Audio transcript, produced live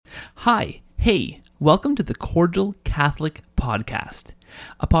Hi, hey, welcome to the Cordial Catholic Podcast,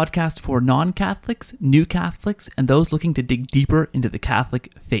 a podcast for non-Catholics, new Catholics, and those looking to dig deeper into the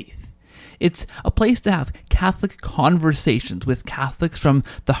Catholic faith. It's a place to have Catholic conversations with Catholics from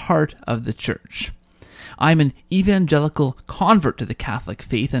the heart of the Church. I'm an evangelical convert to the Catholic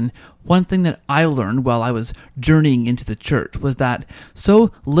faith, and one thing that I learned while I was journeying into the Church was that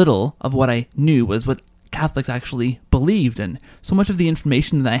so little of what I knew was what Catholics actually believed, and so much of the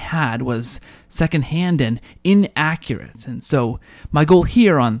information that I had was secondhand and inaccurate. And so my goal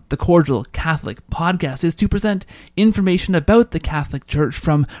here on the Cordial Catholic Podcast is to present information about the Catholic Church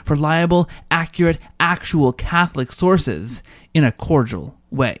from reliable, accurate, actual Catholic sources in a cordial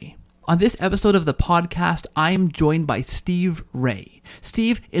way. On this episode of the podcast, I'm joined by Steve Ray.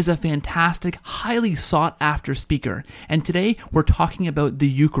 Steve is a fantastic, highly sought-after speaker, and today we're talking about the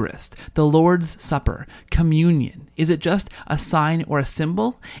Eucharist, the Lord's Supper, communion. Is it just a sign or a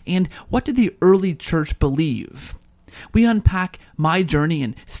symbol? And what did the early church believe? We unpack my journey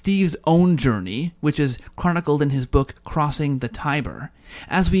and Steve's own journey, which is chronicled in his book, Crossing the Tiber,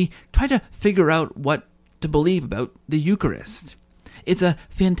 as we try to figure out what to believe about the Eucharist. It's a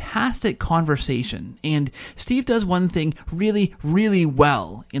fantastic conversation, and Steve does one thing really, really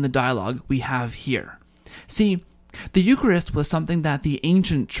well in the dialogue we have here. See, the Eucharist was something that the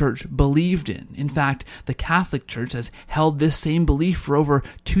ancient church believed in. In fact, the Catholic Church has held this same belief for over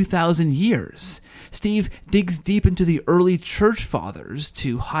 2,000 years. Steve digs deep into the early church fathers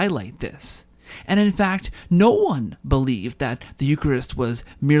to highlight this. And in fact, no one believed that the Eucharist was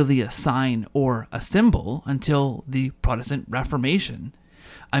merely a sign or a symbol until the Protestant Reformation.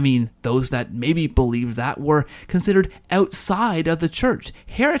 I mean, those that maybe believed that were considered outside of the church,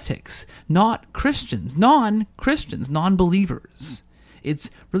 heretics, not Christians, non-Christians, non-believers. It's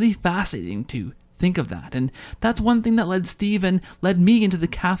really fascinating to think of that, and that's one thing that led Steve and led me into the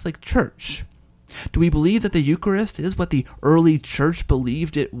Catholic Church. Do we believe that the Eucharist is what the early church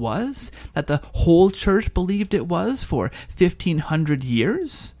believed it was? That the whole church believed it was for 1,500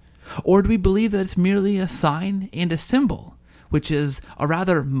 years? Or do we believe that it's merely a sign and a symbol, which is a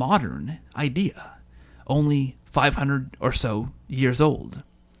rather modern idea, only 500 or so years old?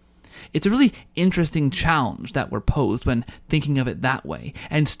 It's a really interesting challenge that we're posed when thinking of it that way,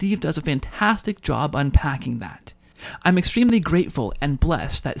 and Steve does a fantastic job unpacking that. I'm extremely grateful and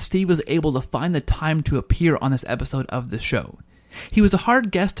blessed that Steve was able to find the time to appear on this episode of the show. He was a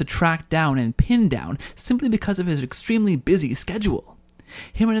hard guest to track down and pin down simply because of his extremely busy schedule.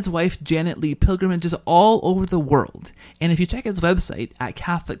 Him and his wife Janet lead pilgrimages all over the world, and if you check his website at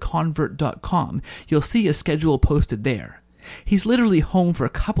catholicconvert.com, you'll see a schedule posted there. He's literally home for a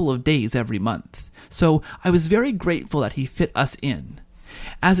couple of days every month, so I was very grateful that he fit us in.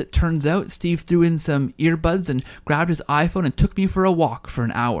 As it turns out, Steve threw in some earbuds and grabbed his iPhone and took me for a walk for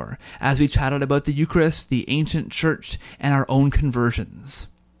an hour as we chatted about the Eucharist, the ancient church, and our own conversions.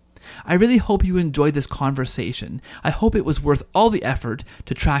 I really hope you enjoyed this conversation. I hope it was worth all the effort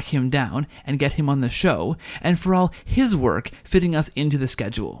to track him down and get him on the show, and for all his work fitting us into the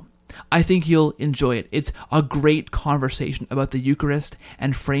schedule. I think you'll enjoy it. It's a great conversation about the Eucharist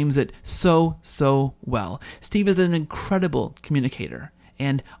and frames it so well. Steve is an incredible communicator,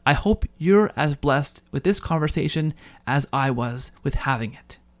 and I hope you're as blessed with this conversation as I was with having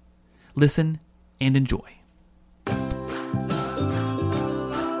it. Listen and enjoy.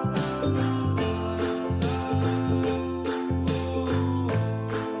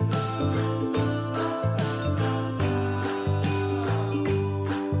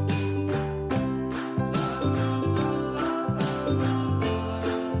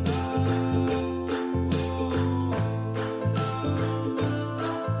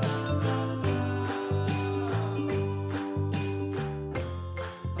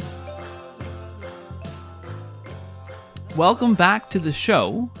 Welcome back to the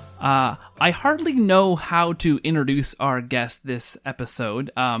show. I hardly know how to introduce our guest this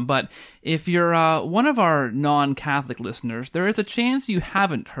episode, but if you're one of our non-Catholic listeners, there is a chance you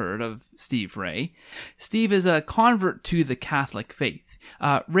haven't heard of Steve Ray. Steve is a convert to the Catholic faith.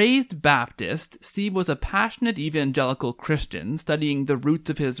 Raised Baptist, Steve was a passionate evangelical Christian, studying the roots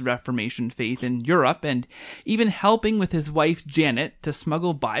of his Reformation faith in Europe and even helping with his wife Janet to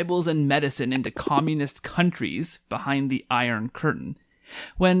smuggle Bibles and medicine into communist countries behind the Iron Curtain.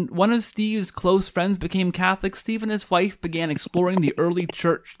 When one of Steve's close friends became Catholic, Steve and his wife began exploring the early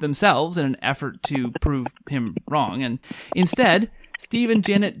church themselves in an effort to prove him wrong, and instead, Steve and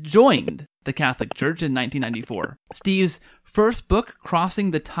Janet joined the Catholic Church in 1994. Steve's first book,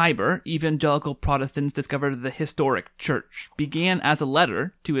 Crossing the Tiber, Evangelical Protestants Discover the Historic Church, began as a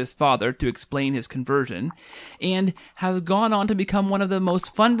letter to his father to explain his conversion, and has gone on to become one of the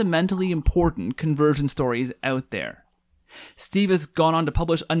most fundamentally important conversion stories out there. Steve has gone on to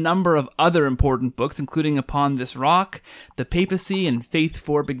publish a number of other important books, including Upon This Rock, The Papacy, and Faith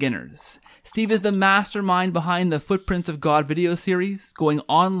for Beginners. Steve is the mastermind behind the Footprints of God video series, going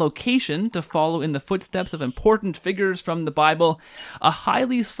on location to follow in the footsteps of important figures from the Bible, a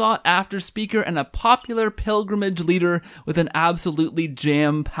highly sought-after speaker, and a popular pilgrimage leader with an absolutely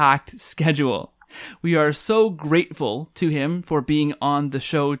jam-packed schedule. We are so grateful to him for being on the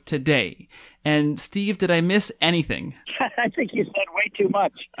show today. And Steve, did I miss anything? I think you said way too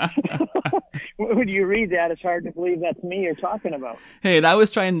much. When you read that, it's hard to believe that's me you're talking about. Hey, and I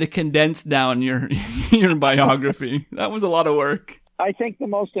was trying to condense down your biography. That was a lot of work. I think the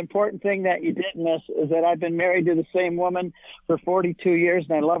most important thing that you didn't miss is that I've been married to the same woman for 42 years,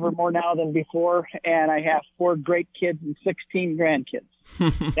 and I love her more now than before, and I have 4 great kids and 16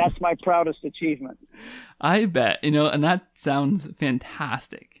 grandkids. That's my proudest achievement. I bet, and that sounds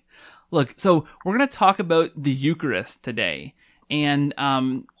fantastic. Look, so we're going to talk about the Eucharist today, and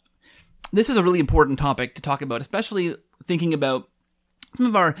this is a really important topic to talk about, especially thinking about some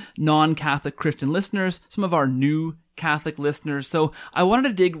of our non-Catholic Christian listeners, some of our new Catholic listeners. So I wanted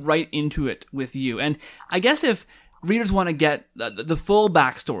to dig right into it with you. And I guess if readers want to get the full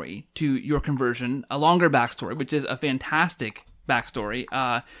backstory to your conversion, a longer backstory, which is a fantastic backstory,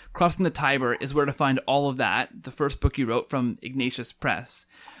 Crossing the Tiber is where to find all of that, the first book you wrote from Ignatius Press.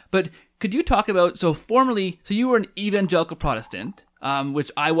 But could you talk about, so you were an evangelical Protestant, which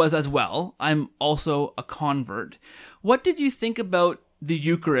I was as well. I'm also a convert. What did you think about the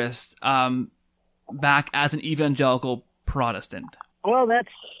Eucharist back as an evangelical Protestant? Well, that's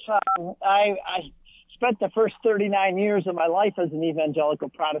I spent the first 39 years of my life as an evangelical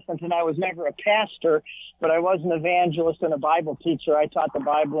Protestant, and I was never a pastor, but I was an evangelist and a Bible teacher. I taught the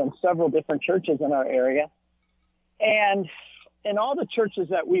Bible in several different churches in our area. And in all the churches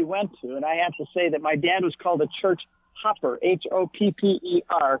that we went to, and I have to say that my dad was called a church hopper,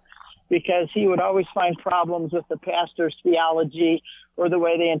 Hopper, because he would always find problems with the pastor's theology or the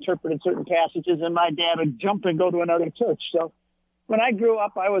way they interpreted certain passages, and my dad would jump and go to another church. So when I grew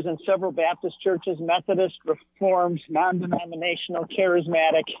up, I was in several Baptist churches, Methodist, Reformed, non-denominational,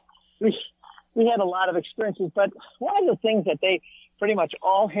 charismatic. We had a lot of experiences, but one of the things that they pretty much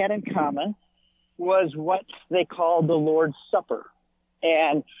all had in common was what they called the Lord's Supper.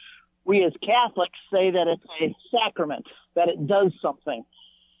 And we as Catholics say that it's a sacrament, that it does something,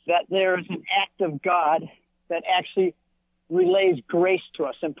 that there is an act of God that actually relays grace to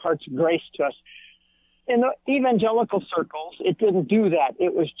us, imparts grace to us. In the evangelical circles, it didn't do that.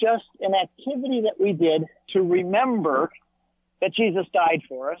 It was just an activity that we did to remember that Jesus died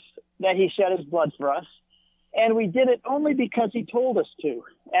for us, that he shed his blood for us, and we did it only because he told us to.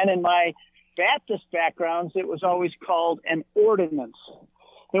 And in my Baptist backgrounds, it was always called an ordinance.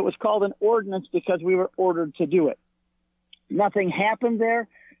 It was called an ordinance because we were ordered to do it. Nothing happened there.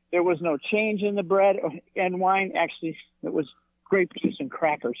 There was no change in the bread and wine. Actually, it was grape juice and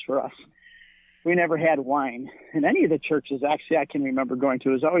crackers for us. We never had wine in any of the churches, actually, I can remember going to.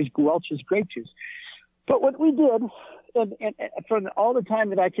 It was always Welch's grape juice. But what we did, and from all the time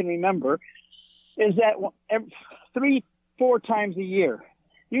that I can remember, is that 3-4 times a year,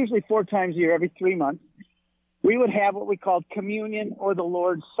 usually 4 times a year, every 3 months, we would have what we called communion or the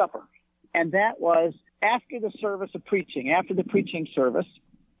Lord's Supper. And that was after the service of preaching, after the preaching service,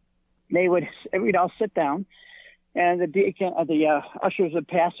 we'd all sit down, and the ushers would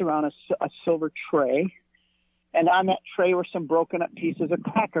pass around a silver tray, and on that tray were some broken up pieces of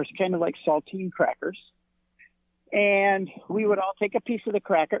crackers, kind of like saltine crackers. And we would all take a piece of the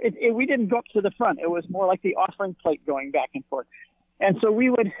cracker. We didn't go up to the front. It was more like the offering plate going back and forth. And so we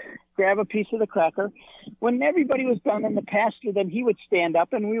would grab a piece of the cracker. When everybody was done, and the pastor, then he would stand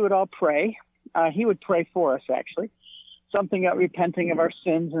up and we would all pray. He would pray for us, actually. Something about repenting of our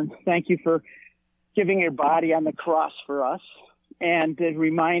sins and thank you for giving your body on the cross for us, and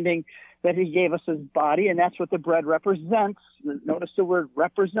reminding that he gave us his body, and that's what the bread represents. Notice the word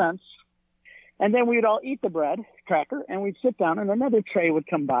represents. And then we'd all eat the bread, cracker, and we'd sit down, and another tray would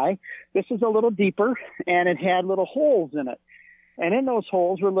come by. This is a little deeper, and it had little holes in it. And in those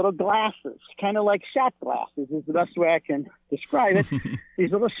holes were little glasses, kind of like shot glasses is the best way I can describe it.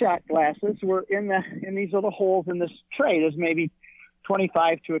 These little shot glasses were in these little holes in this tray. There's maybe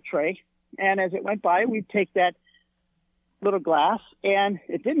 25 to a tray. And as it went by, we'd take that little glass, and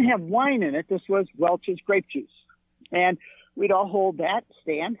it didn't have wine in it. This was Welch's grape juice. And we'd all hold that,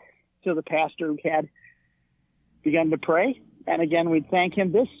 stand, to the pastor who had begun to pray. And again, we'd thank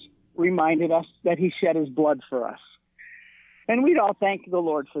him. This reminded us that he shed his blood for us. And we'd all thank the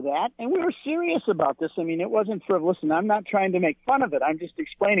Lord for that. And we were serious about this. I mean, it wasn't frivolous, and I'm not trying to make fun of it. I'm just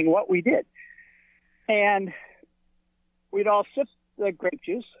explaining what we did. And we'd all sip the grape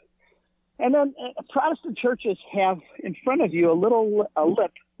juice. And then Protestant churches have in front of you a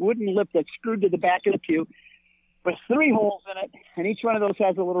lip, wooden lip that's screwed to the back of the pew with 3 holes in it, and each one of those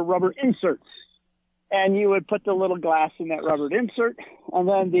has a little rubber insert. And you would put the little glass in that rubber insert, and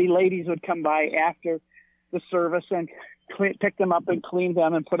then the ladies would come by after the service and pick them up and clean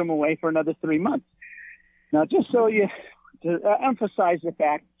them and put them away for another 3 months. Now, just so you to emphasize the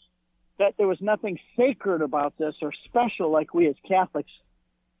fact that there was nothing sacred about this or special like we as Catholics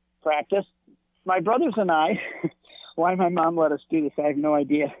practice, my brothers and I, why my mom let us do this, I have no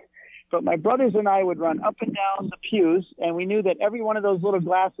idea. But my brothers and I would run up and down the pews, and we knew that every one of those little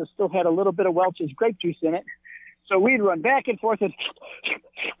glasses still had a little bit of Welch's grape juice in it. So we'd run back and forth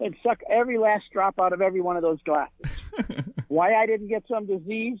and suck every last drop out of every one of those glasses. Why I didn't get some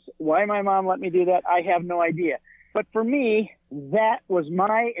disease, why my mom let me do that, I have no idea. But for me, that was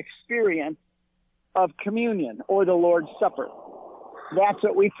my experience of communion or the Lord's Supper. That's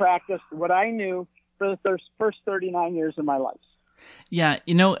what we practiced, what I knew for the first 39 years of my life. Yeah,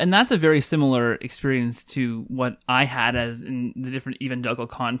 and that's a very similar experience to what I had as in the different evangelical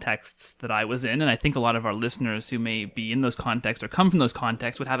contexts that I was in. And I think a lot of our listeners who may be in those contexts or come from those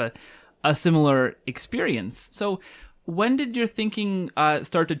contexts would have a similar experience. So when did your thinking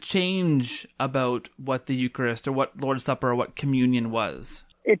start to change about what the Eucharist or what Lord's Supper or what communion was?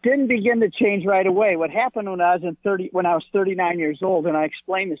 It didn't begin to change right away. What happened when I was 39 years old, and I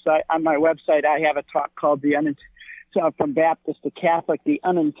explained this on my website, I have a talk called From Baptist to Catholic, The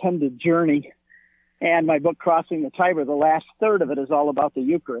Unintended Journey. And my book, Crossing the Tiber, the last third of it is all about the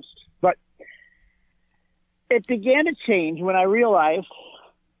Eucharist. But it began to change when I realized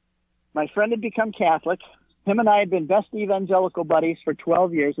my friend had become Catholic. Him and I had been best evangelical buddies for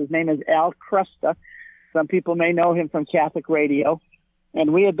 12 years. His name is Al Cresta. Some people may know him from Catholic radio.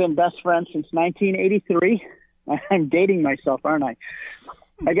 And we had been best friends since 1983. I'm dating myself, aren't I?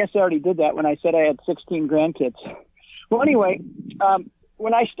 I guess I already did that when I said I had 16 grandkids. Well, anyway,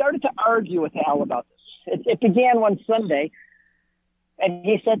 when I started to argue with Al about this, it began one Sunday, and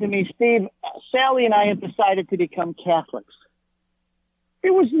he said to me, Steve, Sally and I have decided to become Catholics.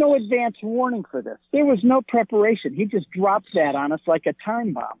 There was no advance warning for this. There was no preparation. He just dropped that on us like a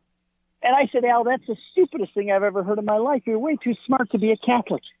time bomb. And I said, Al, that's the stupidest thing I've ever heard in my life. You're way too smart to be a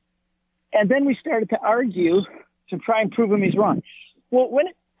Catholic. And then we started to argue to try and prove him he's wrong. Well,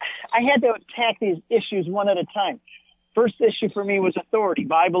 I had to attack these issues one at a time. First issue for me was authority,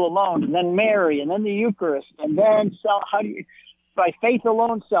 Bible alone, and then Mary, and then the Eucharist, and then by faith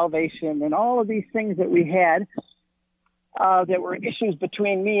alone salvation, and all of these things that we had that were issues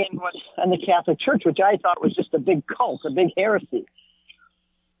between me and the Catholic Church, which I thought was just a big cult, a big heresy.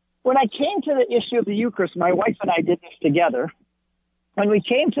 When I came to the issue of the Eucharist, my wife and I did this together. When we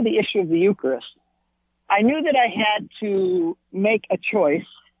came to the issue of the Eucharist, I knew that I had to make a choice,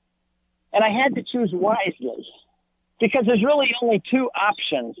 and I had to choose wisely, because there's really only 2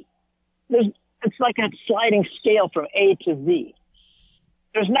 options. It's like a sliding scale from A to Z.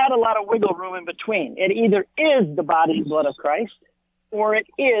 There's not a lot of wiggle room in between. It either is the body and blood of Christ, or it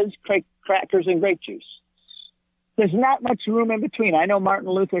is crackers and grape juice. There's not much room in between. I know Martin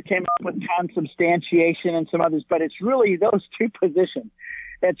Luther came up with consubstantiation and some others, but it's really those 2 positions.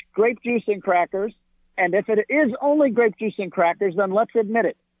 It's grape juice and crackers, and if it is only grape juice and crackers, then let's admit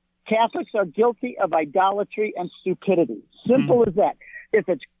it. Catholics are guilty of idolatry and stupidity. Simple as that. If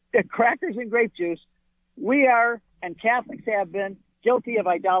it's crackers and grape juice, we are, and Catholics have been, guilty of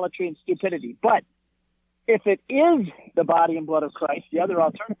idolatry and stupidity. But if it is the body and blood of Christ, the other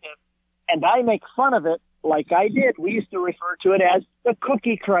alternative, and I make fun of it like I did, we used to refer to it as the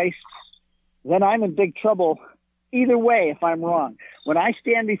cookie Christ, then I'm in big trouble either way if I'm wrong. When I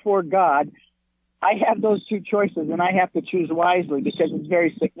stand before God, I have those 2 choices, and I have to choose wisely because it's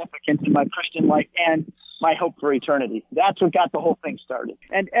very significant to my Christian life and my hope for eternity. That's what got the whole thing started.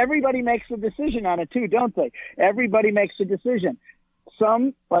 And everybody makes a decision on it too, don't they? Everybody makes a decision.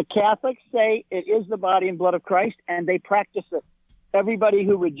 Some, like Catholics, say it is the body and blood of Christ, and they practice it. Everybody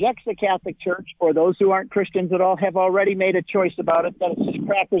who rejects the Catholic Church, or those who aren't Christians at all, have already made a choice about it, that it's just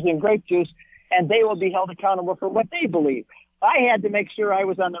crackers and grape juice, and they will be held accountable for what they believe. I had to make sure I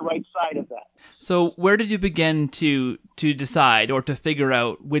was on the right side of that. So where did you begin to decide or to figure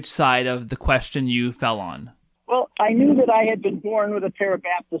out which side of the question you fell on? Well, I knew that I had been born with a pair of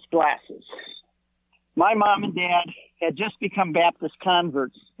Baptist glasses. My mom and dad had just become Baptist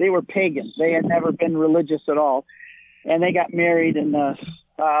converts. They were pagans. They had never been religious at all. And they got married in the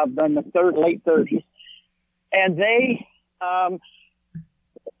late 30s. And they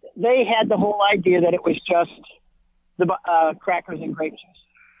had the whole idea that it was just the crackers and grape juice.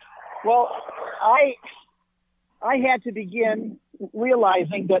 Well, I had to begin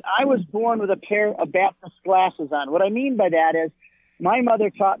realizing that I was born with a pair of Baptist glasses on. What I mean by that is my mother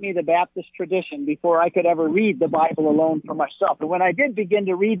taught me the Baptist tradition before I could ever read the Bible alone for myself. And when I did begin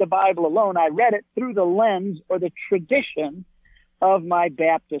to read the Bible alone, I read it through the lens or the tradition of my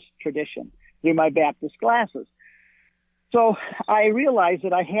Baptist tradition, through my Baptist glasses. So I realized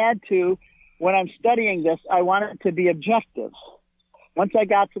that I had to, when I'm studying this, I wanted to be objective. Once I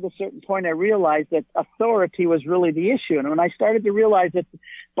got to the certain point, I realized that authority was really the issue. And when I started to realize that the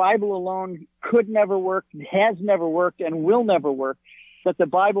Bible alone could never work, has never worked, and will never work, that the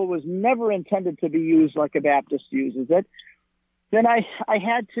Bible was never intended to be used like a Baptist uses it, then I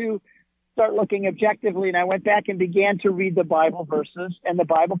had to start looking objectively, and I went back and began to read the Bible verses and the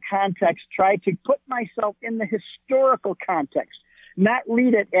Bible context, tried to put myself in the historical context, not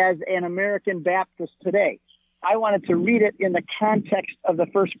read it as an American Baptist today. I wanted to read it in the context of the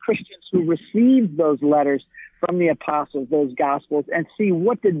first Christians who received those letters from the apostles, those gospels, and see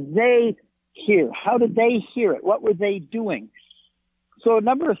what did they hear? How did they hear it? What were they doing? So a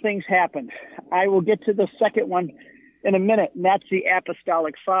number of things happened. I will get to the second one in a minute, and that's the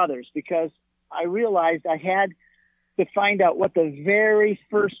Apostolic Fathers, because I realized I had to find out what the very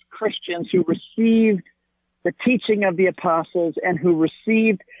first Christians who received the teaching of the apostles and who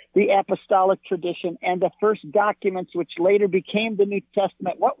received the apostolic tradition and the first documents which later became the New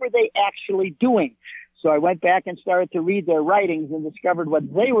Testament, what were they actually doing? So I went back and started to read their writings and discovered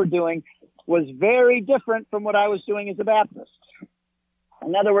what they were doing was very different from what I was doing as a Baptist.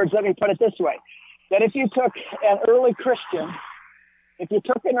 In other words, let me put it this way, that if you took an early Christian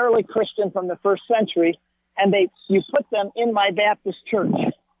from the first century and you put them in my Baptist church,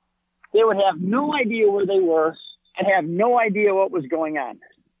 they would have no idea where they were and have no idea what was going on.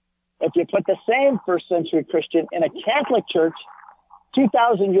 If you put the same first century Christian in a Catholic church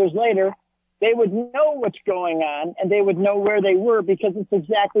 2,000 years later, they would know what's going on and they would know where they were because it's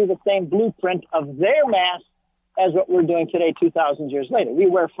exactly the same blueprint of their Mass as what we're doing today 2,000 years later. We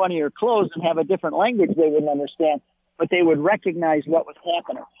wear funnier clothes and have a different language they wouldn't understand, but they would recognize what was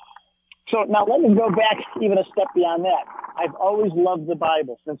happening. So now let me go back even a step beyond that. I've always loved the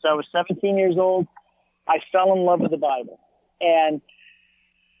Bible. Since I was 17 years old, I fell in love with the Bible. And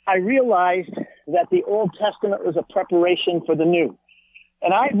I realized that the Old Testament was a preparation for the New.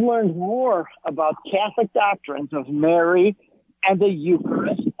 And I've learned more about Catholic doctrines of Mary and the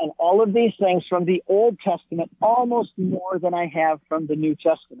Eucharist and all of these things from the Old Testament, almost more than I have from the New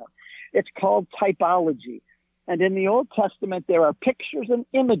Testament. It's called typology. And in the Old Testament, there are pictures and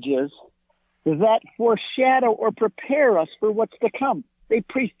images that foreshadow or prepare us for what's to come. They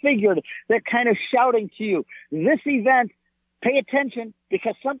prefigured. They're kind of shouting to you, this event, pay attention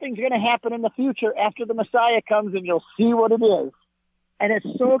because something's going to happen in the future after the Messiah comes and you'll see what it is. And it's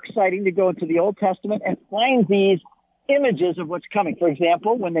so exciting to go into the Old Testament and find these images of what's coming. For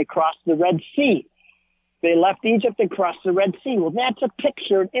example, when they crossed the Red Sea, they left Egypt and crossed the Red Sea. Well, that's a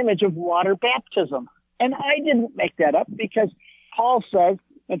picture, an image of water baptism. And I didn't make that up because Paul says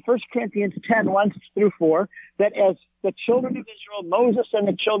in 1 Corinthians 10, 1 through 4, that as the children of Israel, Moses and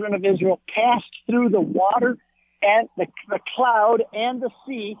the children of Israel passed through the water and the cloud and the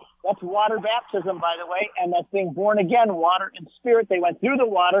sea, that's water baptism, by the way, and that's being born again, water and spirit. They went through the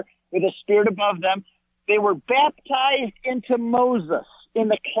water with the spirit above them. They were baptized into Moses in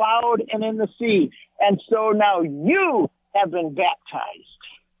the cloud and in the sea. And so now you have been baptized.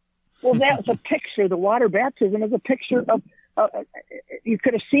 Well, that's a picture. The water baptism is a picture of, you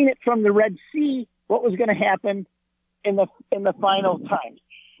could have seen it from the Red Sea, what was going to happen in the final times.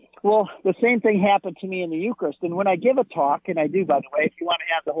 Well, the same thing happened to me in the Eucharist. And when I give a talk, and I do, by the way, if you want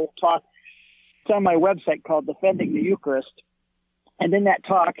to have the whole talk, it's on my website called Defending the Eucharist. And in that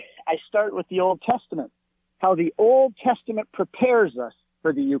talk, I start with the Old Testament, how the Old Testament prepares us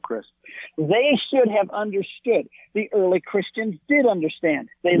for the Eucharist. They should have understood. The early Christians did understand.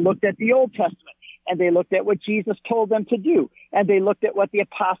 They looked at the Old Testament, and they looked at what Jesus told them to do, and they looked at what the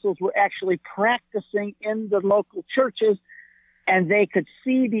apostles were actually practicing in the local churches, and they could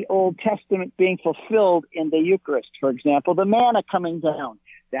see the Old Testament being fulfilled in the Eucharist. For example, the manna coming down.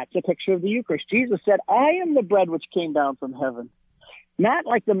 That's a picture of the Eucharist. Jesus said, I am the bread which came down from heaven. Not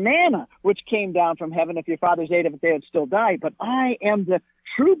like the manna which came down from heaven. If your fathers ate of it, they would still die. But I am the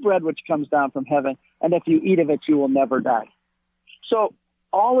true bread which comes down from heaven. And if you eat of it, you will never die. So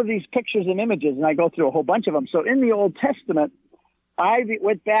all of these pictures and images, and I go through a whole bunch of them. So in the Old Testament, I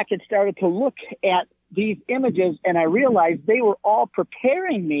went back and started to look at these images, and I realized they were all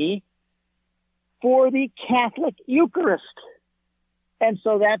preparing me for the Catholic Eucharist. And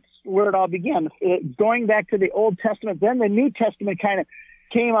so that's where it all began. Going back to the Old Testament, then the New Testament kind of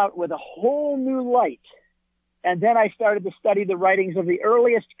came out with a whole new light. And then I started to study the writings of the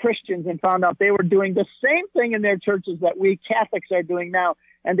earliest Christians and found out they were doing the same thing in their churches that we Catholics are doing now,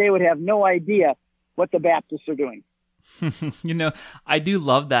 and they would have no idea what the Baptists are doing. I do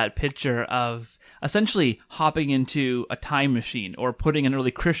love that picture of essentially hopping into a time machine or putting an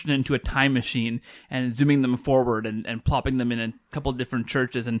early Christian into a time machine and zooming them forward and plopping them in a couple of different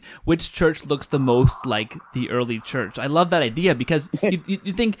churches, and which church looks the most like the early church. I love that idea because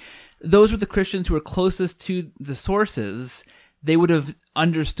you think those were the Christians who were closest to the sources. They would have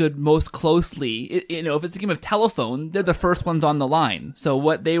understood most closely. If it's a game of telephone, they're the first ones on the line. So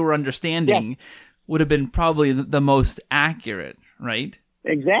what they were understanding would have been probably the most accurate, right?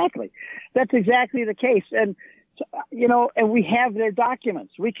 Exactly. That's exactly the case. And, and we have their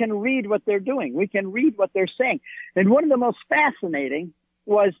documents. We can read what they're doing. We can read what they're saying. And one of the most fascinating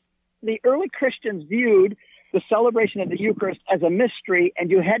was the early Christians viewed the celebration of the Eucharist as a mystery,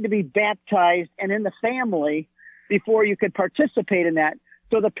 and you had to be baptized and in the family before you could participate in that.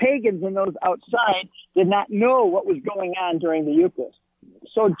 So the pagans and those outside did not know what was going on during the Eucharist.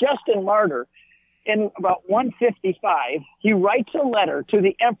 So Justin Martyr, in about 155, he writes a letter to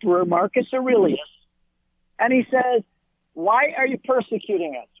the emperor Marcus Aurelius, and he says, "Why are you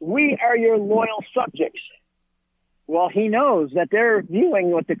persecuting us? We are your loyal subjects." Well, he knows that they're viewing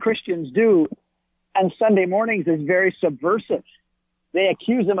what the Christians do on Sunday mornings is very subversive. They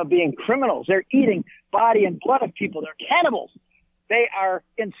accuse them of being criminals. They're eating body and blood of people. They're cannibals. They are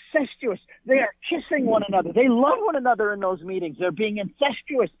incestuous. They are kissing one another. They love one another in those meetings. They're being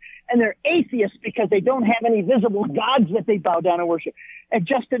incestuous, and they're atheists because they don't have any visible gods that they bow down and worship. And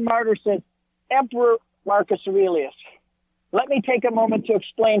Justin Martyr says, "Emperor Marcus Aurelius, let me take a moment to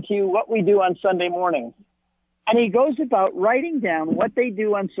explain to you what we do on Sunday morning." And he goes about writing down what they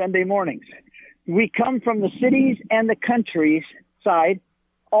do on Sunday mornings. We come from the cities and the countryside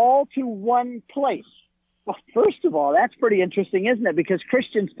all to one place. Well, first of all, that's pretty interesting, isn't it? Because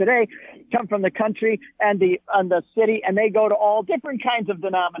Christians today come from the country and the city, and they go to all different kinds of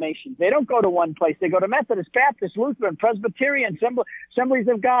denominations. They don't go to one place. They go to Methodist, Baptist, Lutheran, Presbyterian, Assemblies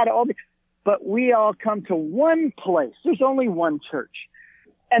of God, but we all come to one place. There's only one church.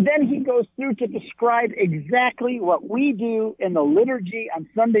 And then he goes through to describe exactly what we do in the liturgy on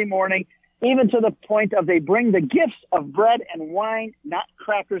Sunday morning, even to the point of they bring the gifts of bread and wine, not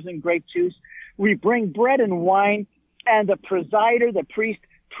crackers and grape juice. We bring bread and wine, and the presider, the priest,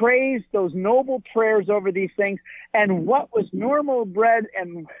 prays those noble prayers over these things. And what was normal bread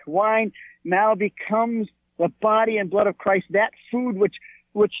and wine now becomes the body and blood of Christ, that food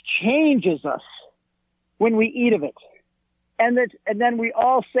which changes us when we eat of it. And then we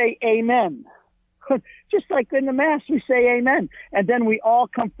all say amen. Just like in the Mass, we say amen. And then we all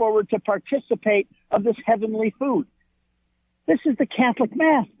come forward to participate of this heavenly food. This is the Catholic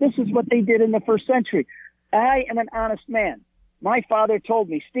Mass. This is what they did in the first century. I am an honest man. My father told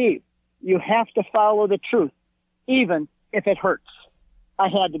me, "Steve, you have to follow the truth, even if it hurts." I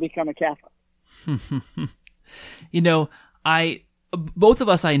had to become a Catholic. Both of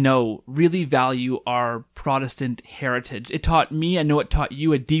us I know really value our Protestant heritage. It taught me, I know it taught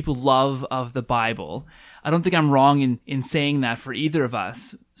you, a deep love of the Bible. I don't think I'm wrong in saying that for either of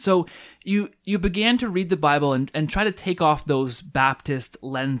us. So you began to read the Bible and try to take off those Baptist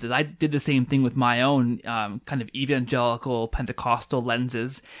lenses. I did the same thing with my own kind of evangelical Pentecostal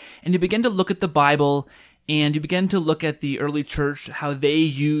lenses. And you began to look at the Bible, and you began to look at the early church, how they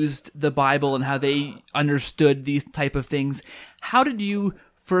used the Bible and how they understood these type of things. How did you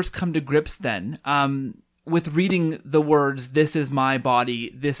first come to grips then with reading the words, "This is my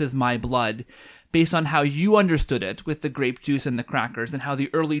body, this is my blood," based on how you understood it with the grape juice and the crackers, and how the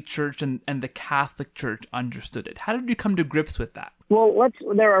early church and the Catholic Church understood it? How did you come to grips with that? Well,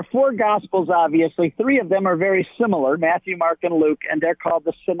 there are 4 Gospels, obviously. 3 of them are very similar, Matthew, Mark, and Luke, and they're called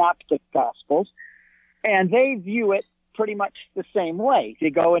the Synoptic Gospels. And they view it pretty much the same way. You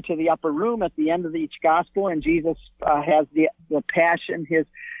go into the upper room at the end of each gospel, and Jesus has the passion,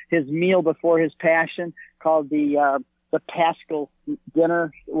 his meal before his passion, called the Paschal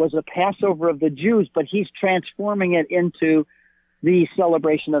dinner. It was a Passover of the Jews, but he's transforming it into the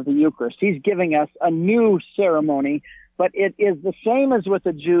celebration of the Eucharist. He's giving us a new ceremony, but it is the same as with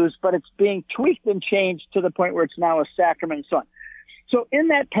the Jews, but it's being tweaked and changed to the point where it's now a sacrament and so on. So in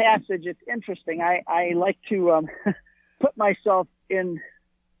that passage, it's interesting. I like to put myself in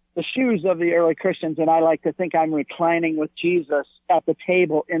the shoes of the early Christians, and I like to think I'm reclining with Jesus at the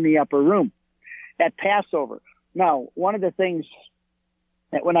table in the upper room at Passover. Now, one of the things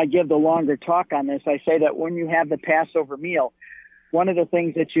that when I give the longer talk on this, I say that when you have the Passover meal, one of the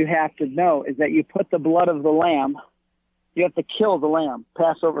things that you have to know is that you put the blood of the lamb, you have to kill the lamb,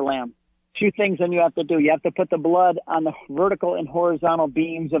 Passover lamb. Two things then you have to do. You have to put the blood on the vertical and horizontal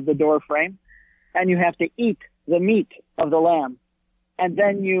beams of the door frame, and you have to eat the meat of the lamb. And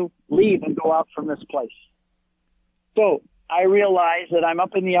then you leave and go out from this place. So I realize that I'm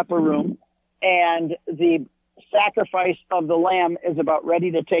up in the upper room, and the sacrifice of the lamb is about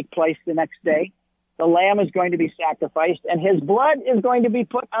ready to take place the next day. The lamb is going to be sacrificed, and his blood is going to be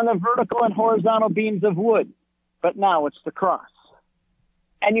put on the vertical and horizontal beams of wood. But now it's the cross.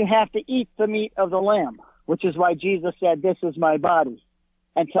 And you have to eat the meat of the lamb, which is why Jesus said, "This is my body,"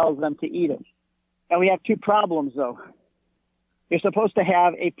 and tells them to eat it. And we have two problems, though. You're supposed to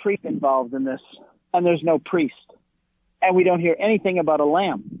have a priest involved in this, and there's no priest. And we don't hear anything about a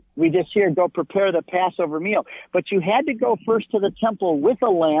lamb. We just hear, go prepare the Passover meal. But you had to go first to the temple with a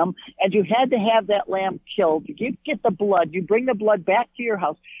lamb, and you had to have that lamb killed. You get the blood. You bring the blood back to your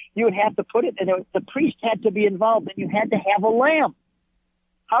house. You would have to put it, and the priest had to be involved, and you had to have a lamb.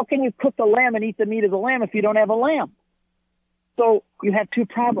 How can you cook the lamb and eat the meat of the lamb if you don't have a lamb? So you have two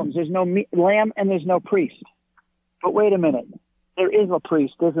problems. There's no lamb, and there's no priest. But wait a minute. There is a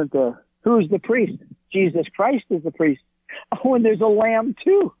priest, isn't there? Who's the priest? Jesus Christ is the priest. Oh, and there's a lamb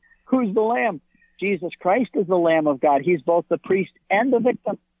too. Who's the lamb? Jesus Christ is the Lamb of God. He's both the priest and the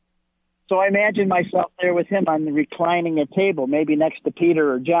victim. So I imagine myself there with him on the reclining a table, maybe next to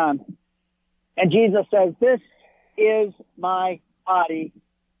Peter or John. And Jesus says, "This is my body,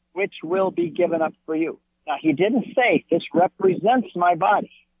 which will be given up for you." Now, he didn't say, "This represents my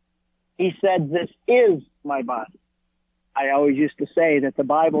body." He said, "This is my body." I always used to say that the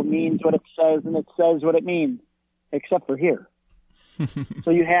Bible means what it says, and it says what it means, except for here.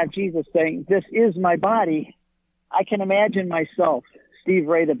 So you have Jesus saying, "This is my body." I can imagine myself, Steve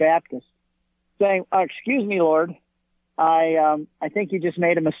Ray the Baptist, saying, "Excuse me, Lord, I think you just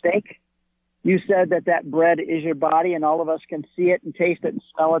made a mistake. You said that bread is your body, and all of us can see it and taste it and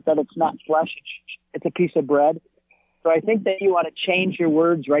smell it, that it's not flesh. It's a piece of bread. So I think that you ought to change your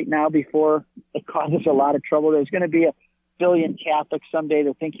words right now before it causes a lot of trouble. There's going to be a billion Catholics someday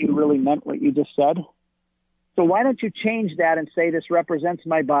that think you really meant what you just said. So why don't you change that and say this represents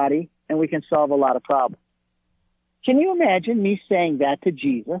my body, and we can solve a lot of problems." Can you imagine me saying that to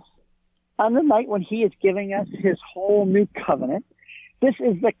Jesus on the night when he is giving us his whole new covenant? This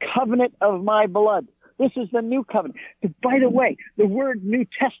is the covenant of my blood. This is the new covenant. By the way, the word New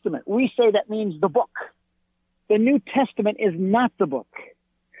Testament, we say that means the book. The New Testament is not the book.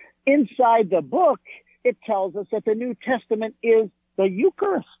 Inside the book, it tells us that the New Testament is the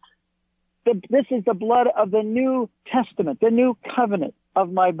Eucharist. This is the blood of the New Testament, the new covenant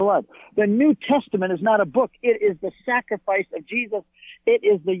of my blood. The New Testament is not a book. It is the sacrifice of Jesus. It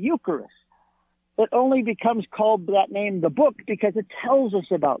is the Eucharist. It only becomes called that name the book because it tells us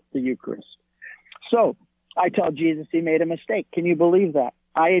about the Eucharist. So I tell Jesus he made a mistake. Can you believe that?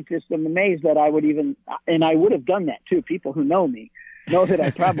 I just am amazed that I would even, and I would have done that too. People who know me know that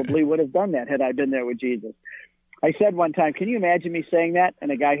I probably would have done that had I been there with Jesus. I said one time, "Can you imagine me saying that?"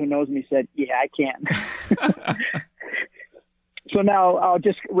 And a guy who knows me said, "Yeah, I can." So now I'll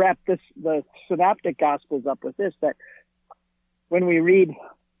just wrap the Synoptic Gospels up with this, that when we read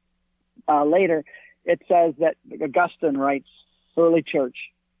later, it says that Augustine writes, early church,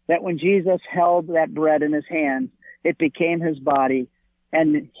 that when Jesus held that bread in his hands, it became his body,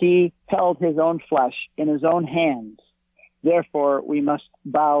 and he held his own flesh in his own hands. Therefore, we must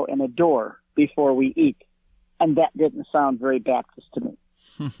bow and adore before we eat. And that didn't sound very Baptist to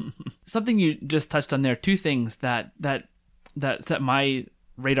me. Something you just touched on there, two things that set my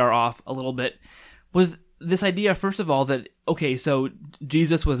radar off a little bit, was this idea, first of all, that, okay, so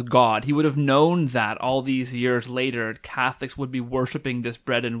Jesus was God. He would have known that all these years later, Catholics would be worshiping this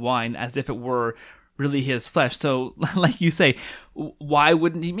bread and wine as if it were really his flesh. So, like you say, why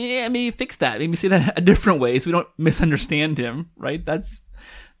wouldn't he maybe fix that? Maybe say that a different way so we don't misunderstand him, right? That's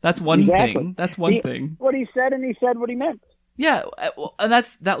one thing. That's one thing. What he said, and he said what he meant. Yeah, well, and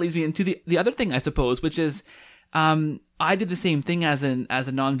that leads me into the other thing, I suppose, which is I did the same thing as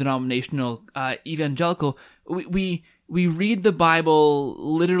a non-denominational evangelical. We read the Bible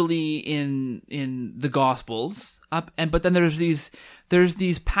literally in the Gospels, but then there's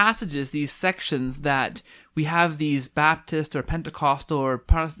these passages, these sections that we have these Baptist or Pentecostal or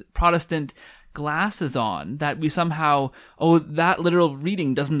Protestant glasses on, that we somehow, that literal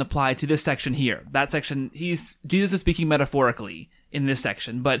reading doesn't apply to this section here. That section, Jesus is speaking metaphorically in this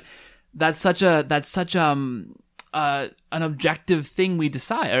section, but that's such an objective thing we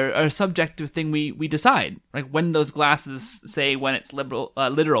decide, or a subjective thing we decide, right? When those glasses say when it's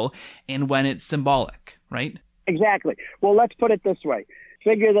literal and when it's symbolic, right? Exactly. Well, let's put it this way.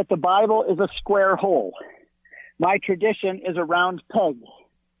 Figure that the Bible is a square hole. My tradition is a round peg.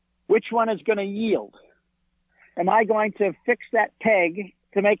 Which one is going to yield? Am I going to fix that peg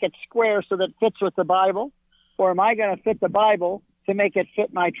to make it square so that it fits with the Bible? Or am I going to fit the Bible to make it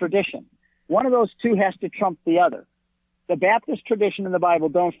fit my tradition? One of those two has to trump the other. The Baptist tradition and the Bible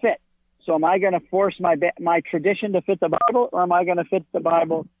don't fit. So am I going to force my tradition to fit the Bible, or am I going to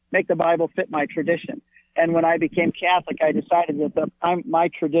make the Bible fit my tradition? And when I became Catholic, I decided that my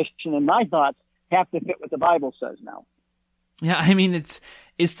tradition and my thoughts have to fit what the Bible says now. Yeah, I mean, it's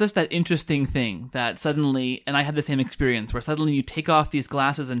just that interesting thing that suddenly, and I had the same experience, where suddenly you take off these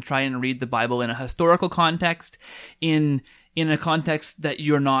glasses and try and read the Bible in a historical context, in a context that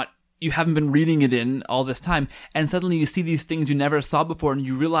you haven't been reading it in all this time, and suddenly you see these things you never saw before, and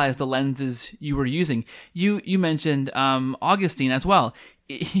you realize the lenses you were using. You mentioned Augustine as well.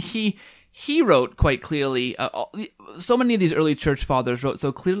 He wrote quite clearly. So many of these early church fathers wrote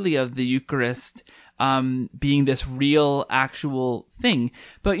so clearly of the Eucharist being this real, actual thing.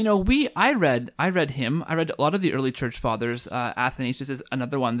 But I read him. I read a lot of the early church fathers. Athanasius is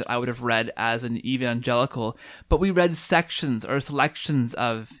another one that I would have read as an evangelical. But we read sections or selections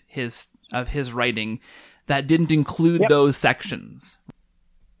of his writing that didn't include those sections.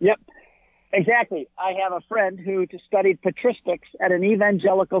 Yep, exactly. I have a friend who studied patristics at an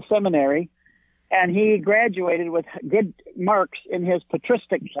evangelical seminary, and he graduated with good marks in his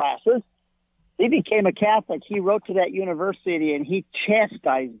patristic classes. He became a Catholic. He wrote to that university and he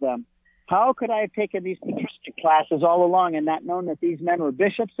chastised them. How could I have taken these patristic classes all along and not known that these men were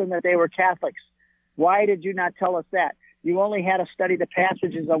bishops and that they were Catholics? Why did you not tell us that? You only had to study the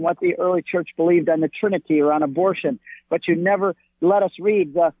passages on what the early church believed on the Trinity or on abortion, but you never let us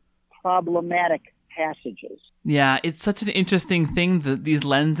read the problematic passages. Yeah, it's such an interesting thing, these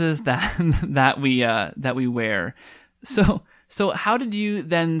lenses that we wear. So how did you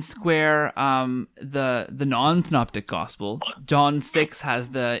then square the non-synoptic gospel? John 6 has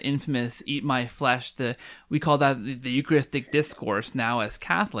the infamous "Eat my flesh." We call that the Eucharistic discourse now as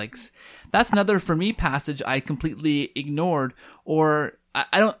Catholics. That's another, for me, passage I completely ignored, or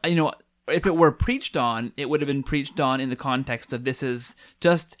I don't. If it were preached on, it would have been preached on in the context of this is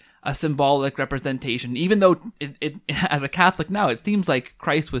just a symbolic representation. Even though it as a Catholic now, it seems like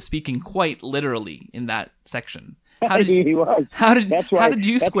Christ was speaking quite literally in that section. How did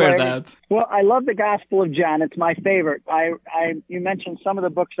you square that? Well, I love the Gospel of John. It's my favorite. You mentioned some of the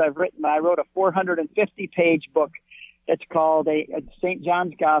books I've written. I wrote a 450-page book. It's called St.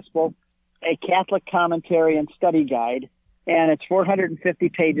 John's Gospel, a Catholic commentary and study guide. And it's 450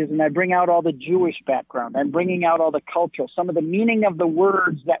 pages, and I bring out all the Jewish background. I'm bringing out all the cultural, some of the meaning of the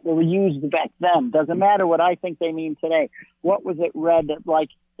words that were used back then. Doesn't matter what I think they mean today. What was it read like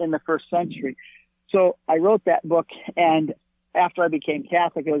in the first century? So I wrote that book, and after I became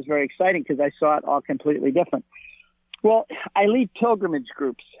Catholic, it was very exciting because I saw it all completely different. Well, I lead pilgrimage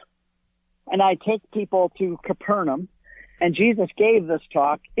groups, and I take people to Capernaum, and Jesus gave this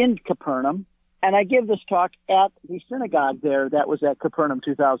talk in Capernaum, and I give this talk at the synagogue there that was at Capernaum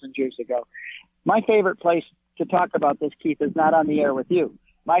 2,000 years ago. My favorite place to talk about this, Keith, is not on the air with you.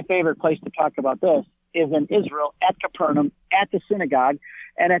 My favorite place to talk about this is in Israel at Capernaum at the synagogue.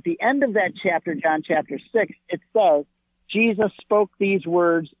 And at the end of that chapter, John chapter 6, it says, Jesus spoke these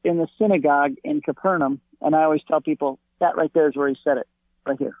words in the synagogue in Capernaum. And I always tell people that right there is where he said it,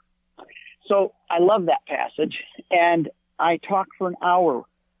 right here. So I love that passage. And I talk for an hour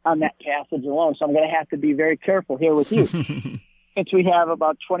on that passage alone. So I'm going to have to be very careful here with you since we have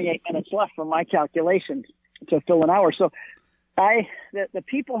about 28 minutes left from my calculations to fill an hour. So the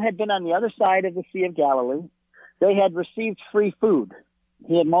people had been on the other side of the Sea of Galilee. They had received free food.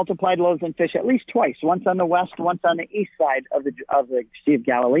 He had multiplied loaves and fish at least twice, once on the west, once on the east side of the Sea of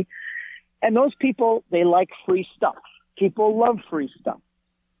Galilee. And those people, they like free stuff. People love free stuff.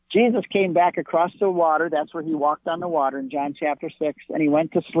 Jesus came back across the water. That's where he walked on the water in John chapter 6. And he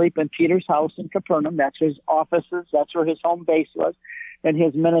went to sleep in Peter's house in Capernaum. That's his offices. That's where his home base was and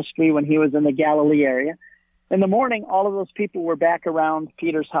his ministry when he was in the Galilee area. In the morning, all of those people were back around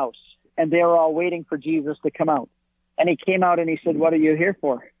Peter's house, and they were all waiting for Jesus to come out. And he came out and he said, "What are you here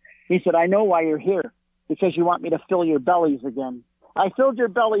for?" He said, "I know why you're here, because you want me to fill your bellies again. I filled your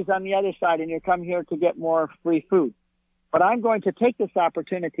bellies on the other side, and you come here to get more free food. But I'm going to take this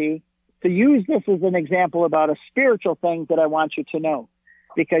opportunity to use this as an example about a spiritual thing that I want you to know,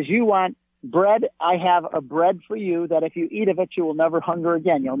 because you want bread, I have a bread for you that if you eat of it, you will never hunger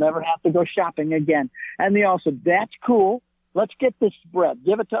again. You'll never have to go shopping again. And they all said, that's cool. Let's get this bread.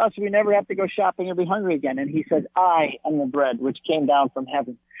 Give it to us. We never have to go shopping or be hungry again. And he said, I am the bread which came down from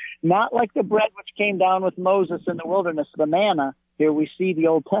heaven. Not like the bread which came down with Moses in the wilderness, the manna. Here we see the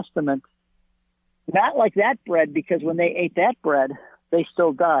Old Testament. Not like that bread, because when they ate that bread, they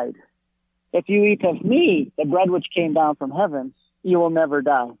still died. If you eat of me, the bread which came down from heaven, you will never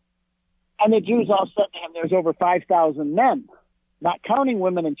die. And the Jews all said to him, there's over 5,000 men, not counting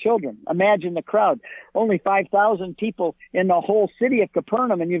women and children. Imagine the crowd. Only 5,000 people in the whole city of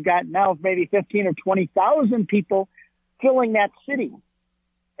Capernaum, and you've got now maybe 15 or 20,000 people filling that city.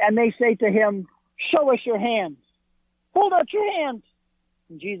 And they say to him, show us your hands. Hold out your hands.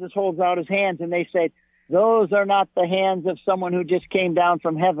 And Jesus holds out his hands, and they say, those are not the hands of someone who just came down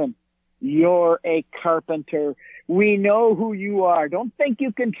from heaven. You're a carpenter. We know who you are. Don't think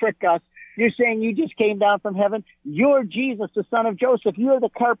you can trick us. You're saying you just came down from heaven. You're Jesus, the son of Joseph. You're the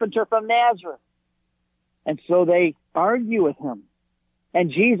carpenter from Nazareth. And so they argue with him. And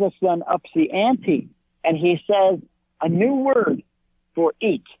Jesus then ups the ante, and he says a new word for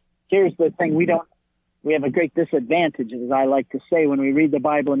eat. Here's the thing. We have a great disadvantage, as I like to say, when we read the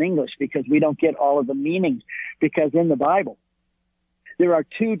Bible in English, because we don't get all of the meanings. Because in the Bible, there are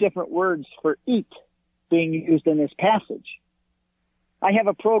two different words for eat being used in this passage. I have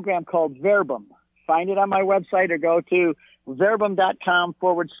a program called Verbum. Find it on my website or go to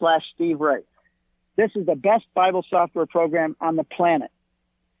verbum.com/Steve Ray. This is the best Bible software program on the planet.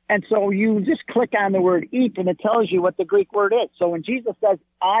 And so you just click on the word eat, and it tells you what the Greek word is. So when Jesus says,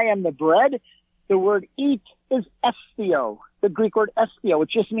 I am the bread, the word eat is esthio, the Greek word esthio,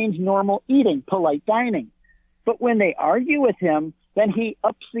 which just means normal eating, polite dining. But when they argue with him, then he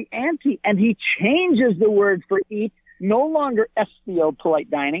ups the ante, and he changes the word for eat, no longer esthio, polite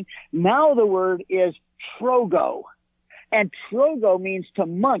dining. Now the word is trogo. And trogo means to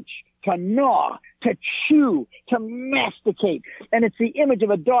munch, to gnaw, to chew, to masticate. And it's the image of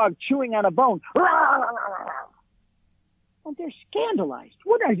a dog chewing on a bone. And they're scandalized.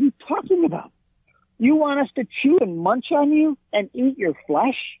 What are you talking about? You want us to chew and munch on you and eat your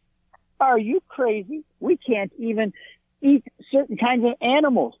flesh? Are you crazy? We can't even eat certain kinds of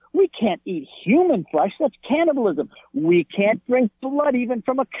animals. We can't eat human flesh. That's cannibalism. We can't drink blood even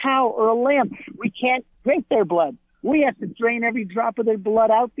from a cow or a lamb. We can't drink their blood. We have to drain every drop of their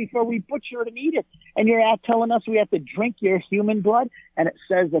blood out before we butcher it and eat it. And you're out telling us we have to drink your human blood? And it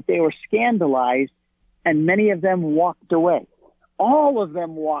says that they were scandalized, and many of them walked away. All of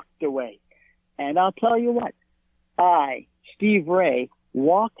them walked away. And I'll tell you what, I, Steve Ray,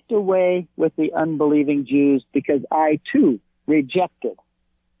 walked away with the unbelieving Jews because I, too, rejected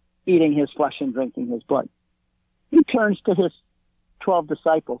eating his flesh and drinking his blood. He turns to his 12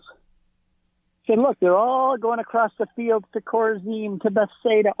 disciples. He said, look, they're all going across the fields to Chorazim, to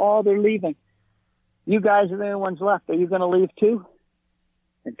Bethsaida, all they're leaving. You guys are the only ones left. Are you going to leave too?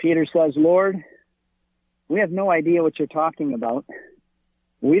 And Peter says, Lord, we have no idea what you're talking about.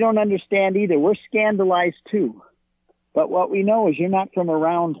 We don't understand either. We're scandalized too. But what we know is you're not from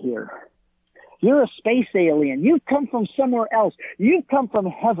around here. You're a space alien. You've come from somewhere else. You've come from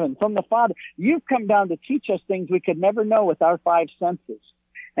heaven, from the Father. You've come down to teach us things we could never know with our five senses.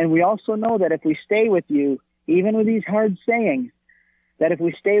 And we also know that if we stay with you, even with these hard sayings, that if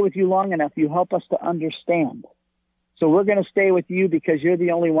we stay with you long enough, you help us to understand. So we're going to stay with you because you're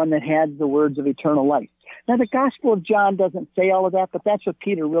the only one that had the words of eternal life. Now, the Gospel of John doesn't say all of that, but that's what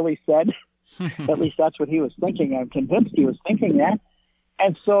Peter really said. At least that's what he was thinking. I'm convinced he was thinking that.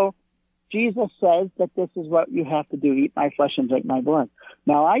 And so Jesus says that this is what you have to do, eat my flesh and drink my blood.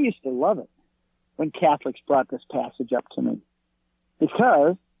 Now, I used to love it when Catholics brought this passage up to me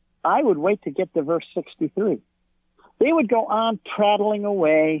because I would wait to get to verse 63. They would go on prattling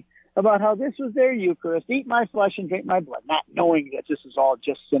away about how this was their Eucharist, eat my flesh and drink my blood, not knowing that this is all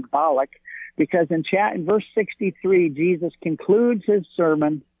just symbolic, because in verse 63, Jesus concludes his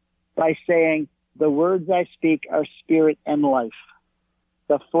sermon by saying, the words I speak are spirit and life.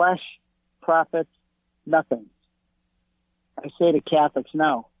 The flesh profits nothing. I say to Catholics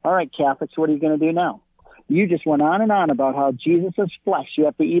now, all right, Catholics, what are you going to do now? You just went on and on about how Jesus is flesh. You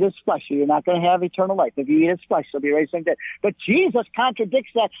have to eat his flesh or you're not going to have eternal life. If you eat his flesh, you'll be raised from dead. But Jesus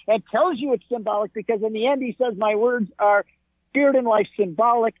contradicts that and tells you it's symbolic because in the end he says my words are spirit and life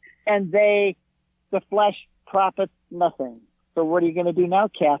symbolic and the flesh profits nothing. So what are you going to do now,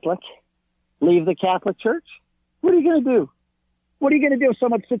 Catholic? Leave the Catholic Church? What are you going to do? What are you going to do if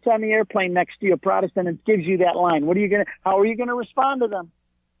someone sits on the airplane next to you, a Protestant, and gives you that line? How are you going to respond to them?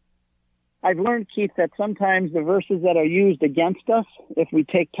 I've learned, Keith, that sometimes the verses that are used against us, if we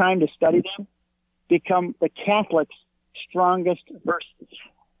take time to study them, become the Catholics' strongest verses.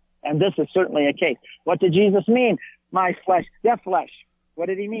 And this is certainly a case. What did Jesus mean? My flesh, the flesh. What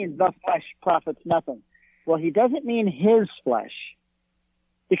did he mean? The flesh profits nothing. Well, he doesn't mean his flesh.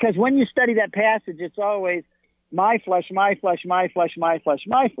 Because when you study that passage, it's always my flesh, my flesh, my flesh, my flesh,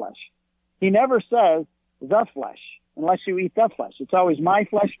 my flesh. He never says the flesh, unless you eat the flesh. It's always my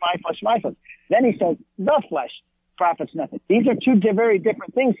flesh, my flesh, my flesh. Then he says the flesh profits nothing. These are two very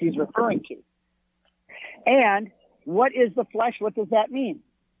different things he's referring to. And what is the flesh? What does that mean?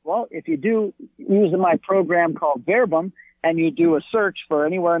 Well, if you do use my program called Verbum, and you do a search for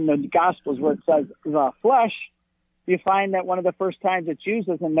anywhere in the Gospels where it says the flesh, you find that one of the first times it's used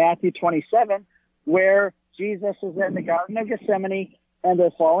is in Matthew 27, where Jesus is in the Garden of Gethsemane, and they're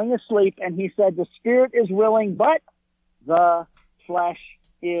falling asleep, and he said, the spirit is willing, but the flesh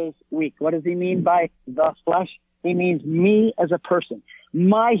is weak. What does he mean by the flesh? He means me as a person,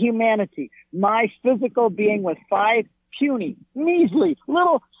 my humanity, my physical being with 5 puny, measly,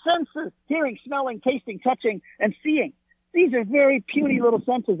 little senses, hearing, smelling, tasting, touching, and seeing. These are very puny little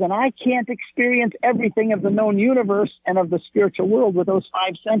senses, and I can't experience everything of the known universe and of the spiritual world with those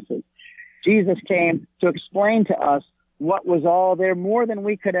 5 senses. Jesus came to explain to us what was all there, more than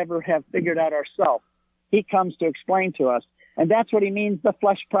we could ever have figured out ourselves. He comes to explain to us. And that's what he means, the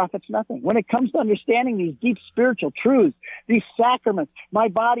flesh profits nothing. When it comes to understanding these deep spiritual truths, these sacraments, my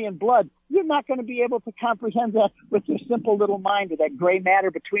body and blood, you're not going to be able to comprehend that with your simple little mind or that gray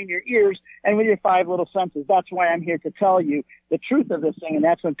matter between your ears and with your 5 little senses. That's why I'm here to tell you the truth of this thing. And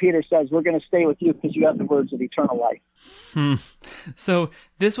that's when Peter says, we're going to stay with you because you have the words of eternal life. So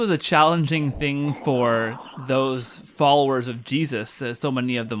this was a challenging thing for those followers of Jesus. So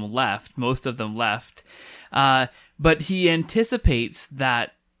many of them left, most of them left. But he anticipates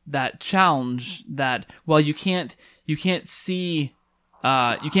that challenge that, well, you can't see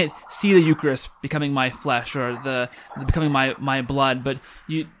the Eucharist becoming my flesh or the becoming my blood, but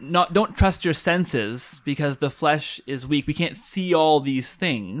don't trust your senses because the flesh is weak. We can't see all these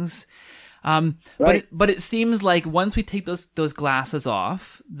things. Right. But it seems like once we take those glasses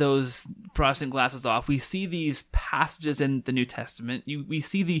off, those Protestant glasses off, we see these passages in the New Testament. We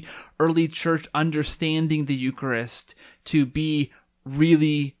see the early church understanding the Eucharist to be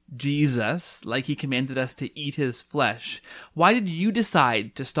really Jesus, like he commanded us to eat his flesh. Why did you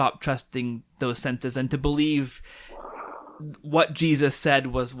decide to stop trusting those senses and to believe what Jesus said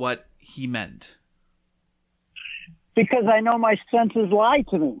was what he meant? Because I know my senses lie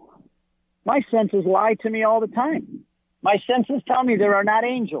to me. My senses lie to me all the time. My senses tell me there are not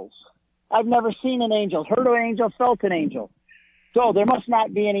angels. I've never seen an angel, heard an angel, felt an angel. So there must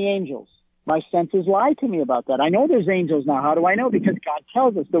not be any angels. My senses lie to me about that. I know there's angels now. How do I know? Because God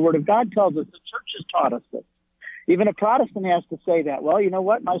tells us. The Word of God tells us. The Church has taught us this. Even a Protestant has to say that. Well, you know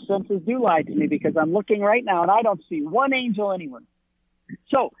what? My senses do lie to me because I'm looking right now and I don't see one angel anywhere.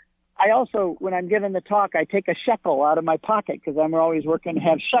 So I also, when I'm giving the talk, I take a shekel out of my pocket because I'm always working to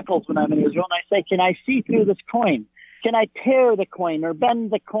have shekels when I'm in Israel. And I say, can I see through this coin? Can I tear the coin or bend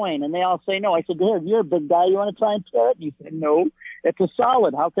the coin? And they all say no. I said, here, you're a big guy. You want to try and tear it? And he said, no, it's a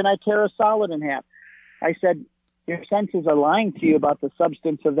solid. How can I tear a solid in half? I said, your senses are lying to you about the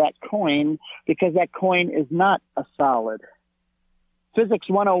substance of that coin because that coin is not a solid. Physics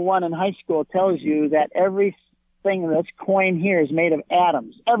 101 in high school tells you that everything that's coin here is made of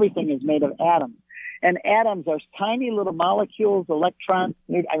atoms. Everything is made of atoms. And atoms are tiny little molecules, electrons,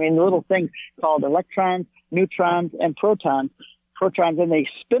 little things called electrons, neutrons, and protons, and they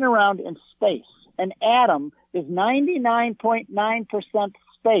spin around in space. An atom is 99.9%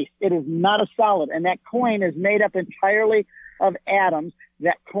 space. It is not a solid, and that coin is made up entirely of atoms.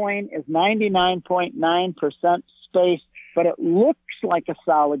 That coin is 99.9% space, but it looks like a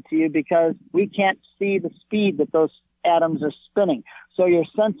solid to you because we can't see the speed that those atoms are spinning. So your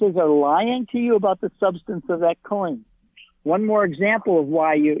senses are lying to you about the substance of that coin. One more example of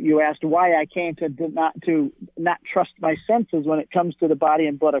why you asked why I came to not trust my senses when it comes to the body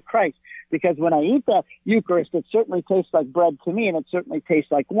and blood of Christ. Because when I eat the Eucharist, it certainly tastes like bread to me, and it certainly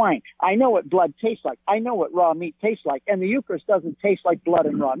tastes like wine. I know what blood tastes like. I know what raw meat tastes like, and the Eucharist doesn't taste like blood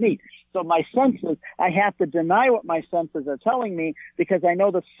and raw meat. So my senses, I have to deny what my senses are telling me because I know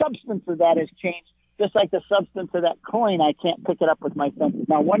the substance of that has changed. Just like the substance of that coin, I can't pick it up with my senses.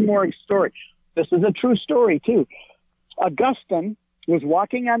 Now, one more story. This is a true story, too. Augustine was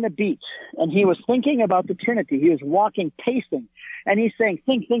walking on the beach, and he was thinking about the Trinity. He was walking, pacing, and he's saying,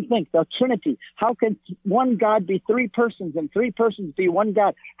 think, the Trinity. How can one God be 3 persons and 3 persons be one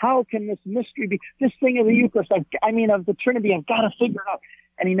God? How can this mystery be, this thing of the Eucharist, of the Trinity, I've got to figure it out.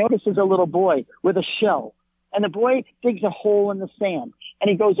 and he notices a little boy with a shell. And the boy digs a hole in the sand, and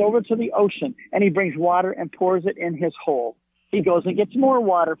he goes over to the ocean, and he brings water and pours it in his hole. He goes and gets more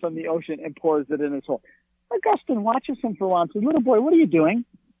water from the ocean and pours it in his hole. Augustine watches him for a while and says, little boy, what are you doing?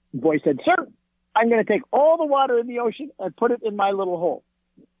 The boy said, sir, I'm going to take all the water in the ocean and put it in my little hole.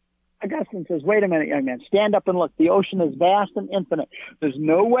 Augustine says, wait a minute, young man, stand up and look. The ocean is vast and infinite. There's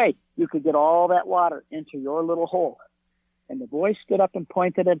no way you could get all that water into your little hole. And the boy stood up and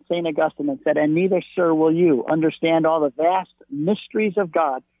pointed at St. Augustine and said, and neither, sir, will you understand all the vast mysteries of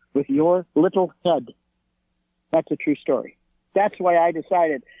God with your little head. That's a true story. That's why I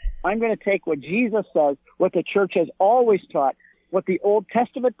decided I'm going to take what Jesus says, what the church has always taught, what the Old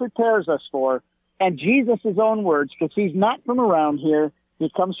Testament prepares us for, and Jesus' own words, because he's not from around here. He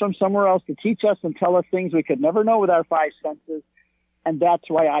comes from somewhere else to teach us and tell us things we could never know with our five senses, and that's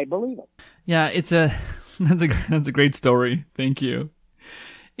why I believe it. Yeah, that's a great story. Thank you.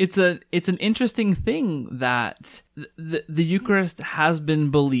 It's an interesting thing that the Eucharist has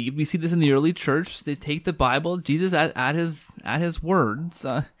been believed. We see this in the early church. They take the Bible, Jesus at his words.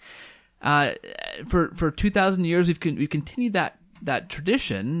 For 2,000 years, we've continued that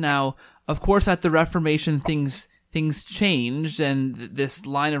tradition. Now, of course, at the Reformation, things changed, and this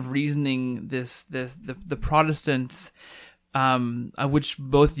line of reasoning, the Protestants, of which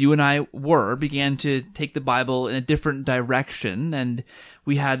both you and I began to take the Bible in a different direction, and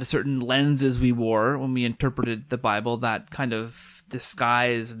we had certain lenses we wore when we interpreted the Bible that kind of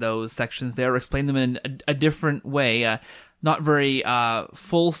disguised those sections there, or explained them in a different way, not very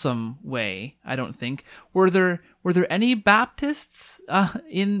fulsome way, I don't think. Were there any Baptists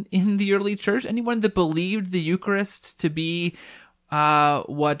in the early church? Anyone that believed the Eucharist to be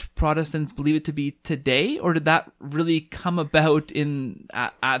what Protestants believe it to be today, or did that really come about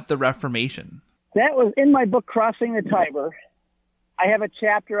at the Reformation? That was in my book, Crossing the Tiber. I have a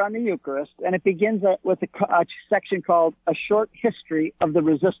chapter on the Eucharist, and it begins with a section called A Short History of the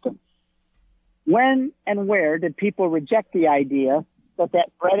Resistance. When and where did people reject the idea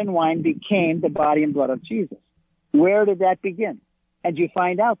that bread and wine became the body and blood of Jesus? Where did that begin? And you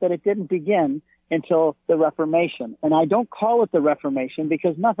find out that it didn't begin until the Reformation. And I don't call it the Reformation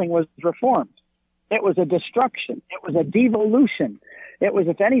because nothing was reformed. It was a destruction. It was a devolution. It was,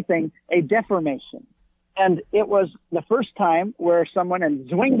 if anything, a deformation. And it was the first time where someone, and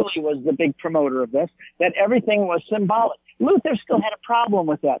Zwingli was the big promoter of this, that everything was symbolic. Luther still had a problem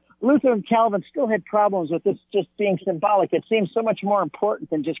with that. Luther and Calvin still had problems with this just being symbolic. It seems so much more important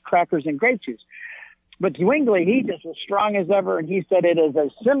than just crackers and grape juice. But Zwingli, he just was strong as ever, and he said it is a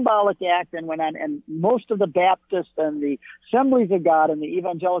symbolic act, and went on. And most of the Baptists and the Assemblies of God and the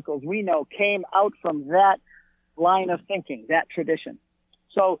evangelicals we know came out from that line of thinking, that tradition.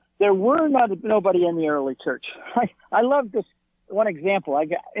 So there were nobody in the early church. I love this one example.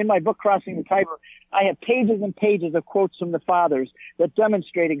 In my book, Crossing the Tiber, I have pages and pages of quotes from the fathers that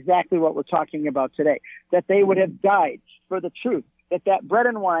demonstrate exactly what we're talking about today, that they would have died for the truth, that bread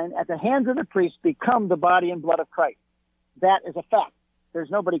and wine at the hands of the priest become the body and blood of Christ. That is a fact. There's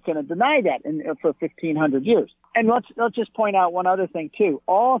nobody can deny that for 1,500 years. And let's just point out one other thing, too.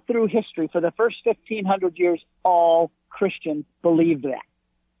 All through history, for the first 1,500 years, all Christians believed that.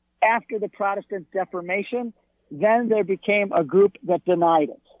 After the Protestant Reformation, then there became a group that denied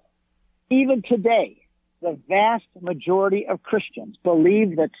it. Even today, the vast majority of Christians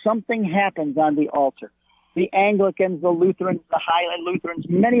believe that something happens on the altar. The Anglicans, the Lutherans, the Highland Lutherans,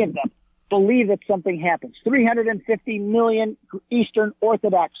 many of them believe that something happens. 350 million Eastern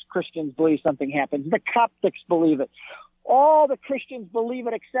Orthodox Christians believe something happens. The Coptics believe it. All the Christians believe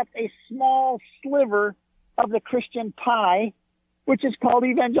it except a small sliver of the Christian pie, which is called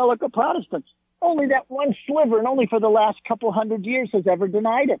evangelical Protestants. Only that one sliver, and only for the last couple hundred years, has ever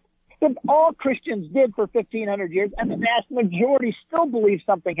denied it. But all Christians did for 1,500 years, and the vast majority still believe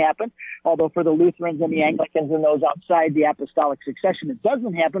something happened, although for the Lutherans and the Anglicans and those outside the apostolic succession, it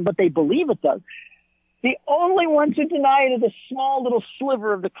doesn't happen, but they believe it does. The only ones who deny it are the small little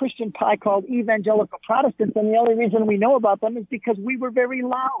sliver of the Christian pie called evangelical Protestants, and the only reason we know about them is because we were very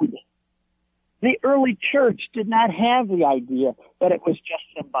loud. The early church did not have the idea that it was just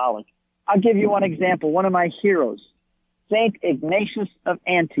symbolic. I'll give you one example. One of my heroes, St. Ignatius of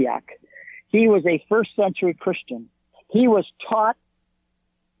Antioch. He was a first century Christian. He was taught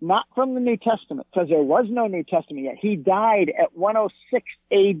not from the New Testament, because there was no New Testament yet. He died at 106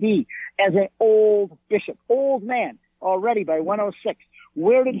 AD as an old bishop, old man already by 106.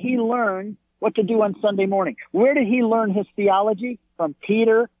 Where did he learn what to do on Sunday morning? Where did he learn his theology? From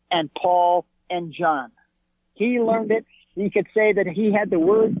Peter and Paul and John. He learned it You could say that he had the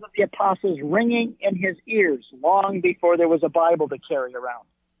words of the apostles ringing in his ears long before there was a Bible to carry around.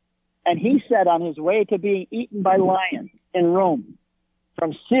 And he said on his way to being eaten by lions in Rome,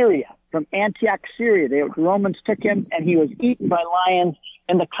 from Syria, from Antioch, Syria, the Romans took him and he was eaten by lions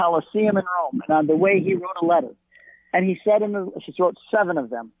in the Colosseum in Rome. And on the way, he wrote a letter. And he said, he wrote 7 of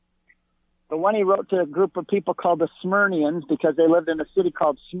them. The one he wrote to a group of people called the Smyrnians, because they lived in a city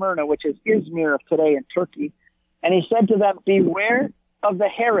called Smyrna, which is Izmir of today in Turkey. And he said to them, beware of the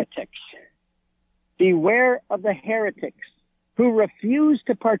heretics. Beware of the heretics who refuse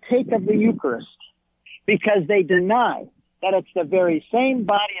to partake of the Eucharist because they deny that it's the very same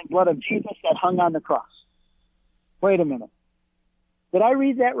body and blood of Jesus that hung on the cross. Wait a minute. Did I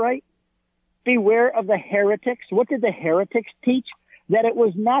read that right? Beware of the heretics. What did the heretics teach? That it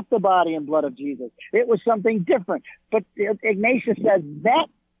was not the body and blood of Jesus. It was something different. But Ignatius says that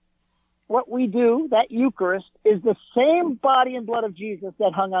what we do, that Eucharist, is the same body and blood of Jesus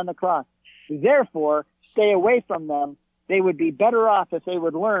that hung on the cross. Therefore, stay away from them. They would be better off if they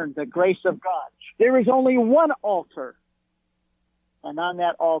would learn the grace of God. There is only one altar, and on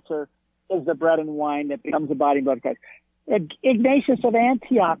that altar is the bread and wine that becomes the body and blood of Christ. Ignatius of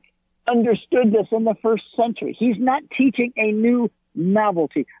Antioch understood this in the first century. He's not teaching a new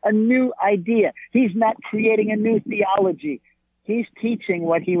novelty, a new idea. He's not creating a new theology. He's teaching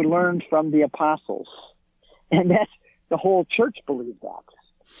what he learned from the apostles. And that's the whole church believes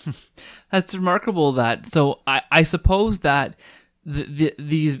that. That's remarkable. So I suppose that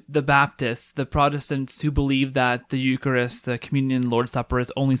the Baptists, the Protestants who believe that the Eucharist, the communion, Lord's Supper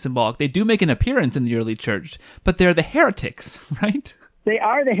is only symbolic, they do make an appearance in the early church, but they're the heretics, right? They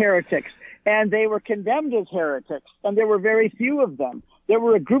are the heretics, and they were condemned as heretics, and there were very few of them. There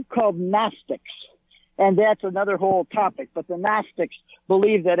were a group called Gnostics, and that's another whole topic, but the Gnostics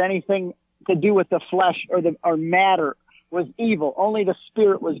believed that anything to do with the flesh or matter was evil. Only the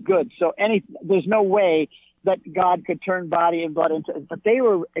spirit was good. So there's no way that God could turn body and blood into, but they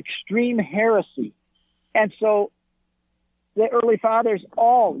were extreme heresy. And so the early fathers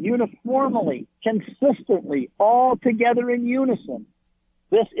all uniformly, consistently, all together in unison,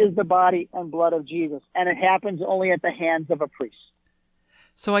 this is the body and blood of Jesus. And it happens only at the hands of a priest.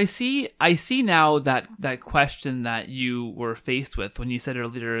 So I see now that question that you were faced with when you said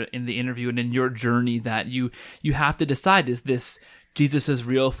earlier in the interview and in your journey that you have to decide, is this Jesus'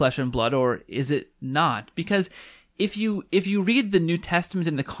 real flesh and blood or is it not? Because if you read the New Testament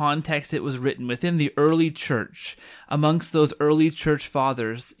in the context it was written within the early church, amongst those early church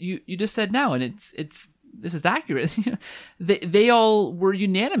fathers, you just said now, and this is accurate. they all were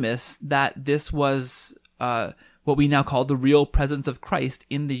unanimous that this was what we now call the real presence of Christ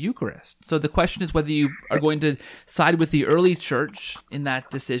in the Eucharist. So the question is whether you are going to side with the early church in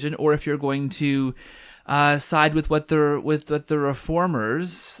that decision, or if you're going to side with what the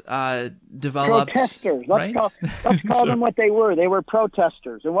reformers developed. Protesters. Right? Let's call them what they were. They were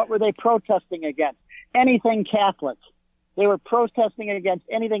protesters. And what were they protesting against? Anything Catholic. They were protesting against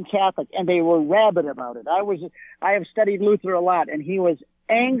anything Catholic, and they were rabid about it. I have studied Luther a lot, and he was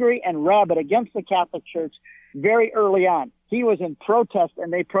angry and rabid against the Catholic Church very early on. He was in protest,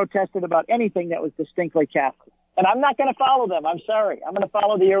 and they protested about anything that was distinctly Catholic. And I'm not going to follow them. I'm sorry. I'm going to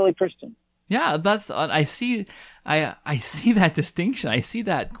follow the early Christians. Yeah, I see that distinction. I see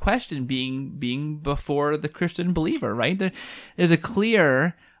that question being before the Christian believer, right? There's a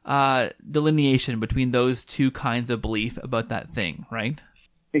clear delineation between those two kinds of belief about that thing, right?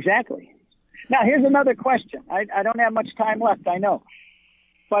 Exactly. Now, here's another question. I don't have much time left, I know.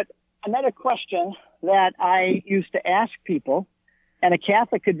 But another question that I used to ask people, and a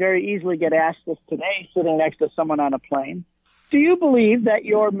Catholic could very easily get asked this today sitting next to someone on a plane. Do you believe that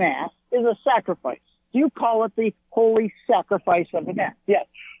your Mass is a sacrifice? Do you call it the holy sacrifice of the Mass? Yes.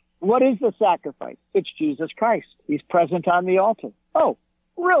 What is the sacrifice? It's Jesus Christ. He's present on the altar. Oh,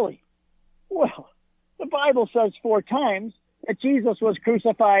 really? Well, the Bible says 4 times that Jesus was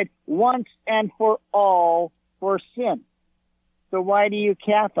crucified once and for all for sin. So why do you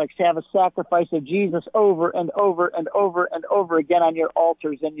Catholics have a sacrifice of Jesus over and over and over and over again on your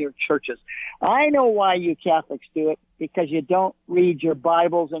altars and your churches? I know why you Catholics do it, because you don't read your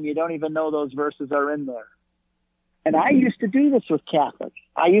Bibles and you don't even know those verses are in there. And I used to do this with Catholics.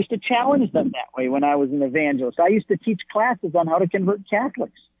 I used to challenge them that way when I was an evangelist. I used to teach classes on how to convert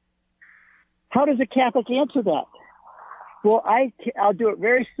Catholics. How does a Catholic answer that? Well, I'll do it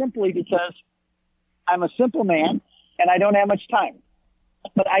very simply because I'm a simple man and I don't have much time.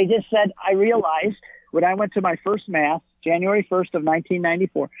 But I just said, I realized when I went to my first Mass, January 1st of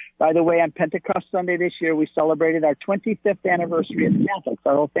 1994. By the way, on Pentecost Sunday this year, we celebrated our 25th anniversary as Catholics,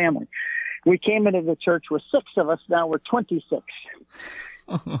 our whole family. We came into the church with 6 of us. Now we're 26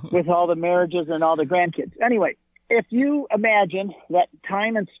 with all the marriages and all the grandkids. Anyway, if you imagine that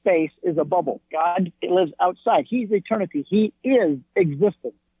time and space is a bubble, God lives outside. He's eternity. He is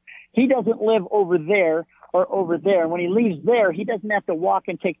existence. He doesn't live over there or over there. When he leaves there, he doesn't have to walk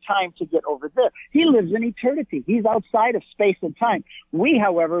and take time to get over there. He lives in eternity. He's outside of space and time. We,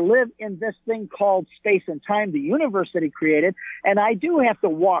 however, live in this thing called space and time, the universe that he created, and I do have to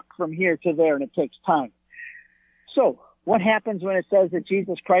walk from here to there, and it takes time. So what happens when it says that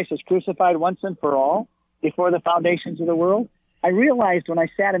Jesus Christ was crucified once and for all before the foundations of the world? I realized when I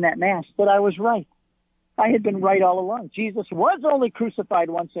sat in that Mass that I was right. I had been right all along. Jesus was only crucified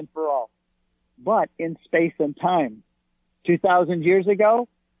once and for all, but in space and time. 2,000 years ago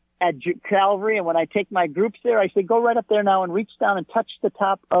at Calvary, and when I take my groups there, I say, go right up there now and reach down and touch the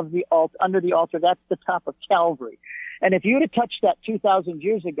top of the altar, under the altar. That's the top of Calvary. And if you would have touched that 2,000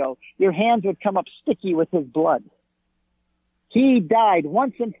 years ago, your hands would come up sticky with his blood. He died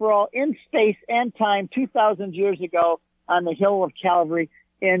once and for all in space and time 2,000 years ago on the hill of Calvary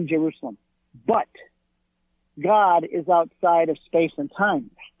in Jerusalem. But God is outside of space and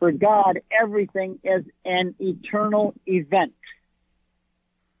time. For God, everything is an eternal event.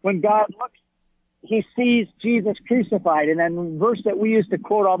 When God looks, he sees Jesus crucified. And then the verse that we used to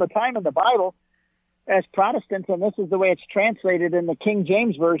quote all the time in the Bible as Protestants, and this is the way it's translated in the King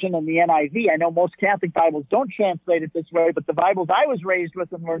James Version and the NIV. I know most Catholic Bibles don't translate it this way, but the Bibles I was raised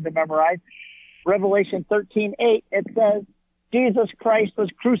with and learned to memorize, Revelation 13:8, it says, Jesus Christ was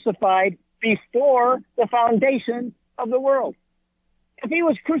crucified before the foundation of the world. If he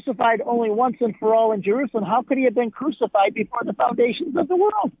was crucified only once and for all in Jerusalem, how could he have been crucified before the foundations of the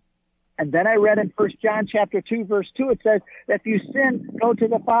world? And then I read in 1 John chapter 2, verse 2, it says, if you sin, go to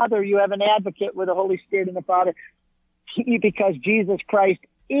the Father. You have an advocate with the Holy Spirit and the Father, because Jesus Christ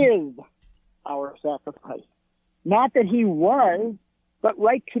is our sacrifice. Not that he was, but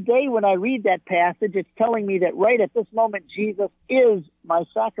right today when I read that passage, it's telling me that right at this moment, Jesus is my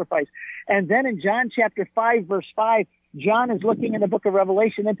sacrifice. And then in John chapter 5, verse 5, John is looking in the book of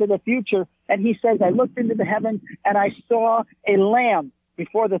Revelation into the future, and he says, I looked into the heavens, and I saw a lamb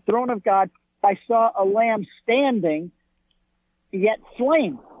before the throne of God. I saw a lamb standing, yet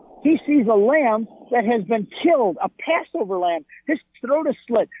slain. He sees a lamb that has been killed, a Passover lamb. His throat is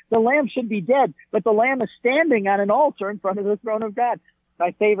slit. The lamb should be dead, but the lamb is standing on an altar in front of the throne of God.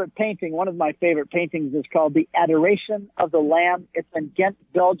 My favorite painting, one of my favorite paintings, is called The Adoration of the Lamb. It's in Ghent,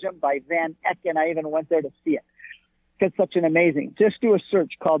 Belgium by Van Eyck, and I even went there to see it. It's such an amazing. Just do a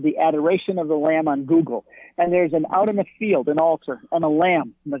search called The Adoration of the Lamb on Google. And there's out in the field, an altar, and a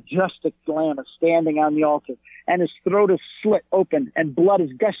lamb, majestic lamb, is standing on the altar. And his throat is slit open, and blood is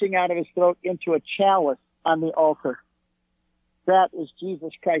gushing out of his throat into a chalice on the altar. That is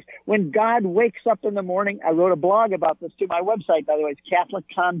Jesus Christ. When God wakes up in the morning, I wrote a blog about this too. My website, by the way, is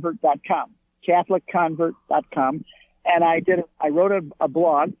CatholicConvert.com. CatholicConvert.com. And I wrote a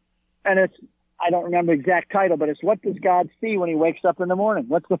blog, and it's, I don't remember the exact title, but it's what does God see when he wakes up in the morning?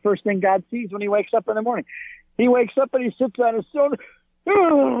 What's the first thing God sees when he wakes up in the morning? He wakes up and he sits on his sofa,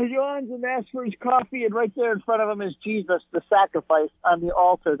 yawns and asks for his coffee, and right there in front of him is Jesus, the sacrifice on the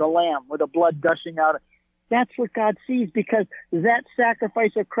altar, the lamb with the blood gushing out. That's what God sees, because that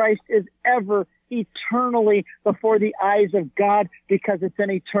sacrifice of Christ is ever eternally before the eyes of God, because it's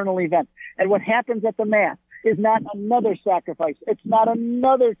an eternal event. And what happens at the Mass is not another sacrifice. It's not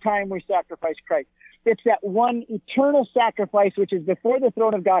another time we sacrifice Christ. It's that one eternal sacrifice, which is before the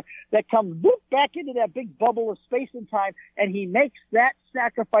throne of God, that comes back into that big bubble of space and time, and he makes that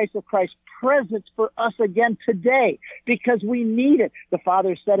sacrifice of Christ present for us again today, because we need it. The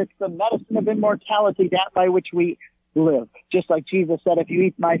Father said it's the medicine of immortality, that by which we live. Just like Jesus said, if you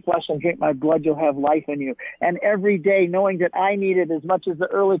eat my flesh and drink my blood, you'll have life in you. And every day, knowing that I need it as much as the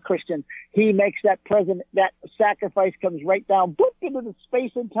early Christians, he makes that present, that sacrifice comes right down, boop, into the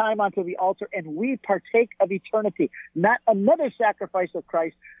space and time onto the altar, and we partake of eternity. Not another sacrifice of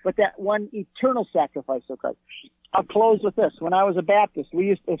Christ, but that one eternal sacrifice of Christ. I'll close with this. When I was a Baptist,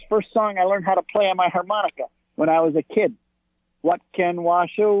 this first song I learned how to play on my harmonica when I was a kid. What can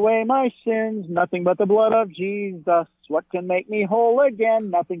wash away my sins? Nothing but the blood of Jesus. What can make me whole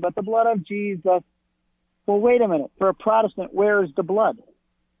again? Nothing but the blood of Jesus. Well, wait a minute. For a Protestant, where is the blood?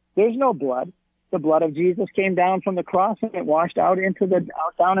 There's no blood. The blood of Jesus came down from the cross and it washed out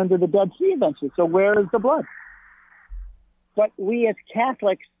down into the Dead Sea eventually. So where is the blood? But we as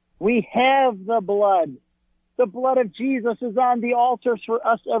Catholics, we have the blood. The blood of Jesus is on the altars for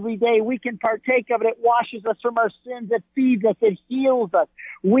us every day. We can partake of it. It washes us from our sins. It feeds us. It heals us.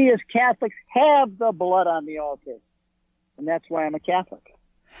 We as Catholics have the blood on the altar. And that's why I'm a Catholic.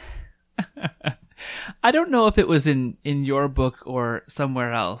 I don't know if it was in your book or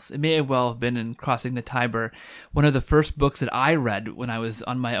somewhere else. It may have well have been in Crossing the Tiber, one of the first books that I read when I was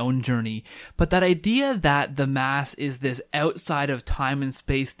on my own journey. But that idea that the Mass is this outside of time and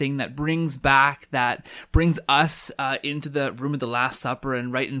space thing that brings us into the room of the Last Supper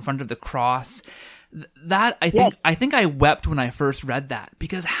and right in front of the cross, that I think I wept when I first read that,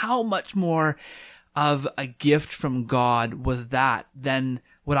 because how much more of a gift from God was that than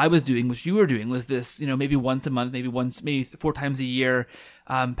what I was doing, which you were doing, was this, maybe once a month, maybe 4 times a year,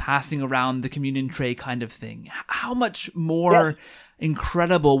 passing around the communion tray kind of thing. How much more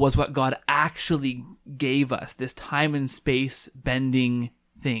incredible was what God actually gave us, this time and space bending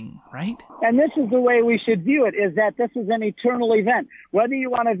thing, right? And this is the way we should view it, is that this is an eternal event. Whether you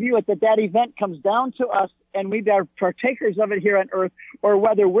want to view it that event comes down to us and we are partakers of it here on earth, or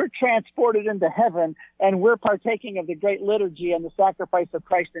whether we're transported into heaven and we're partaking of the great liturgy and the sacrifice of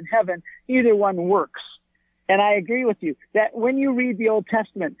Christ in heaven, either one works. And I agree with you that when you read the Old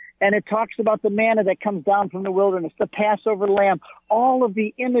Testament and it talks about the manna that comes down from the wilderness, the Passover lamb, all of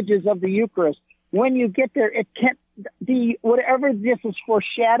the images of the Eucharist, when you get there, it can't, whatever this is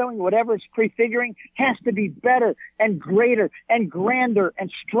foreshadowing, whatever it's prefiguring, has to be better and greater and grander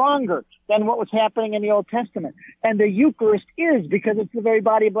and stronger than what was happening in the Old Testament. And the Eucharist is, because it's the very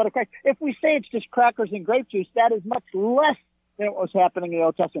body and blood of Christ. If we say it's just crackers and grape juice, that is much less than what was happening in the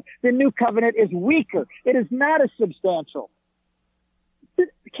Old Testament. The New Covenant is weaker. It is not as substantial. The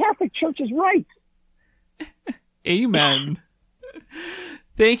Catholic Church is right. Amen.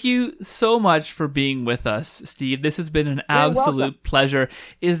 Thank you so much for being with us, Steve. This has been an absolute pleasure.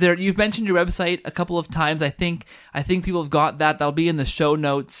 You've mentioned your website a couple of times. I think people have got that. That'll be in the show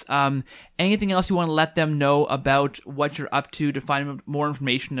notes. Anything else you want to let them know about what you're up to find more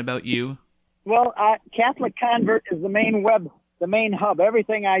information about you? Well, Catholic Convert is the main hub.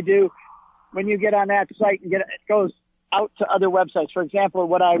 Everything I do, when you get on that site and it goes out to other websites. For example,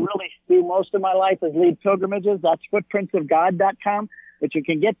 what I really do most of my life is lead pilgrimages. That's footprintsofgod.com. But you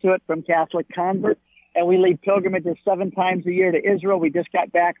can get to it from Catholic Convert. And we lead pilgrimages 7 times a year to Israel. We just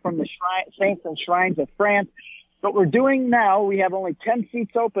got back from the saints and shrines of France. What we're doing now, we have only 10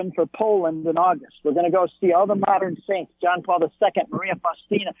 seats open for Poland in August. We're going to go see all the modern saints, John Paul II, Maria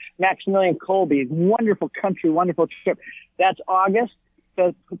Faustina, Maximilian Kolbe. Wonderful country, wonderful trip. That's August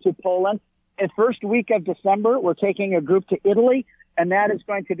to Poland. And first week of December, we're taking a group to Italy. And that is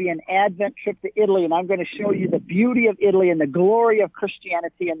going to be an Advent trip to Italy. And I'm going to show you the beauty of Italy and the glory of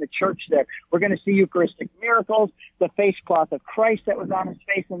Christianity and the church there. We're going to see Eucharistic miracles, the face cloth of Christ that was on his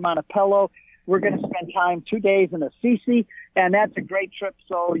face in Montepello. We're going to spend time 2 days in Assisi, and that's a great trip.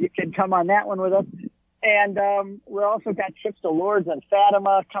 So you can come on that one with us. And we're also got trips to Lourdes and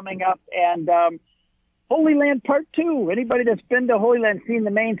Fatima coming up, and Holy Land Part 2. Anybody that's been to Holy Land, seen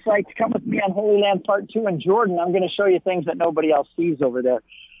the main sites, come with me on Holy Land Part 2 in Jordan. I'm going to show you things that nobody else sees over there.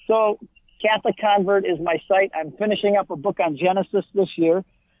 So Catholic Convert is my site. I'm finishing up a book on Genesis this year.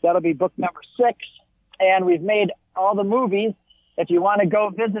 That'll be book number 6. And we've made all the movies. If you want to go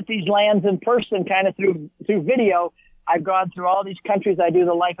visit these lands in person, kind of through video, I've gone through all these countries. I do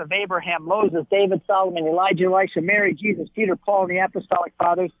the life of Abraham, Moses, David, Solomon, Elijah, Elisha, Mary, Jesus, Peter, Paul, and the Apostolic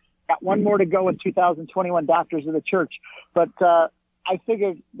Fathers. Got one more to go in 2021, Doctors of the Church. But I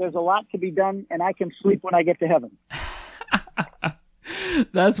figured there's a lot to be done, and I can sleep when I get to heaven.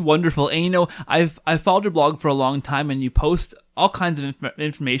 That's wonderful. And I've followed your blog for a long time, and you post all kinds of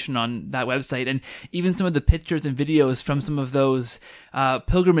information on that website, and even some of the pictures and videos from some of those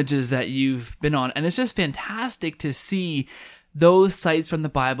pilgrimages that you've been on. And it's just fantastic to see those sites from the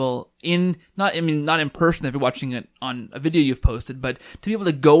Bible not in person if you're watching it on a video you've posted, but to be able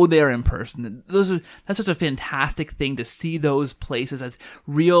to go there in person. That's such a fantastic thing to see those places as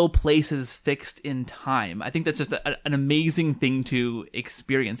real places fixed in time. I think that's just an amazing thing to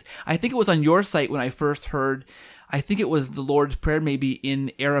experience. I think it was on your site when I first heard, I think it was the Lord's Prayer maybe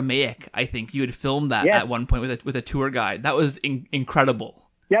in Aramaic. I think you had filmed that at one point with a tour guide. That was incredible.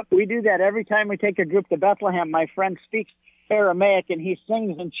 Yep, we do that every time we take a group to Bethlehem. My friend speaks Aramaic, and he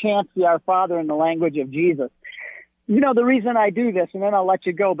sings and chants the Our Father in the language of Jesus. The reason I do this, and then I'll let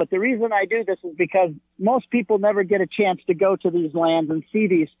you go, but the reason I do this is because most people never get a chance to go to these lands and see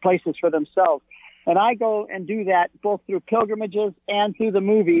these places for themselves. And I go and do that both through pilgrimages and through the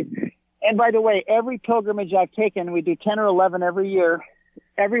movies. And by the way, every pilgrimage I've taken, we do 10 or 11 every year.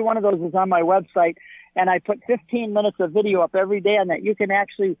 Every one of those is on my website, and I put 15 minutes of video up every day on that. You can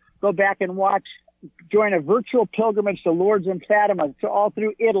actually go back and join a virtual pilgrimage to Lourdes and Fatima, to all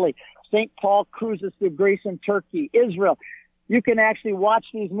through Italy. St. Paul cruises through Greece and Turkey, Israel. You can actually watch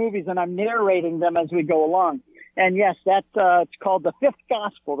these movies, and I'm narrating them as we go along. And yes, it's called the Fifth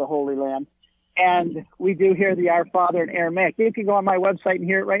Gospel, the Holy Land. And we do hear the Our Father in Aramaic. You can go on my website and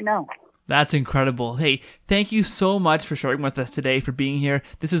hear it right now. That's incredible. Hey, thank you so much for sharing with us today, for being here.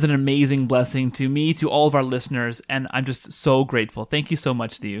 This is an amazing blessing to me, to all of our listeners, and I'm just so grateful. Thank you so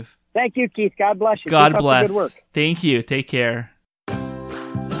much, Steve. Thank you, Keith. God bless you. God Keep up bless. the good work. Thank you. Take care.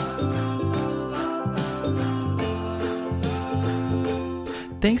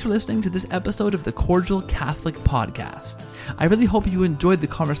 Thanks for listening to this episode of the Cordial Catholic Podcast. I really hope you enjoyed the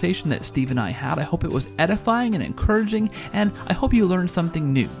conversation that Steve and I had. I hope it was edifying and encouraging, and I hope you learned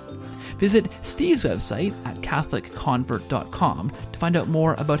something new. Visit Steve's website at catholicconvert.com to find out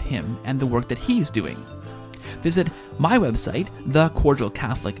more about him and the work that he's doing. Visit my website,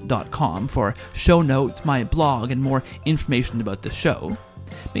 thecordialcatholic.com, for show notes, my blog, and more information about the show.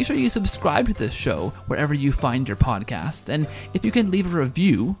 Make sure you subscribe to this show wherever you find your podcasts, and if you can leave a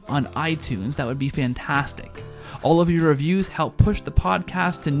review on iTunes, that would be fantastic. All of your reviews help push the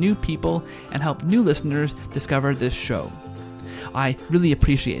podcast to new people and help new listeners discover this show. I really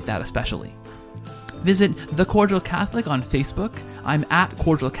appreciate that especially. Visit The Cordial Catholic on Facebook. I'm at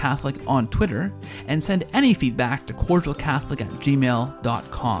Cordial Catholic on Twitter, and send any feedback to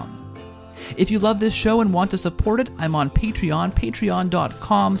cordialcatholic@gmail.com. If you love this show and want to support it, I'm on Patreon,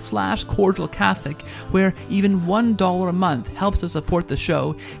 patreon.com/cordialcatholic, where even $1 a month helps to support the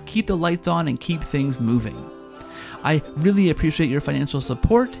show, keep the lights on, and keep things moving. I really appreciate your financial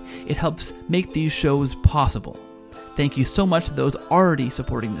support. It helps make these shows possible. Thank you so much to those already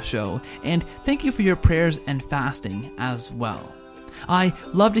supporting the show, and thank you for your prayers and fasting as well. I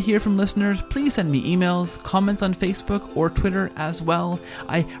love to hear from listeners. Please send me emails, comments on Facebook or Twitter as well.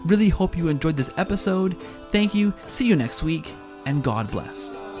 I really hope you enjoyed this episode. Thank you, see you next week, and God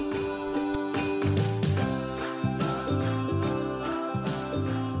bless.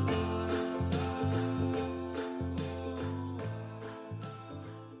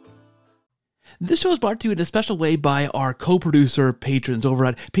 This show is brought to you in a special way by our co-producer patrons over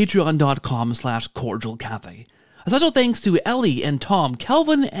at patreon.com/cordialcatholic. A special thanks to Ellie and Tom,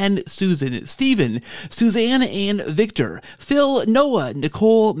 Kelvin and Susan, Stephen, Suzanne and Victor, Phil, Noah,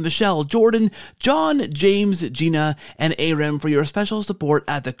 Nicole, Michelle, Jordan, John, James, Gina, and Aram for your special support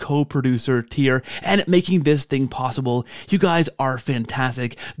at the co-producer tier and making this thing possible. You guys are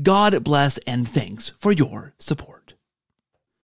fantastic. God bless and thanks for your support.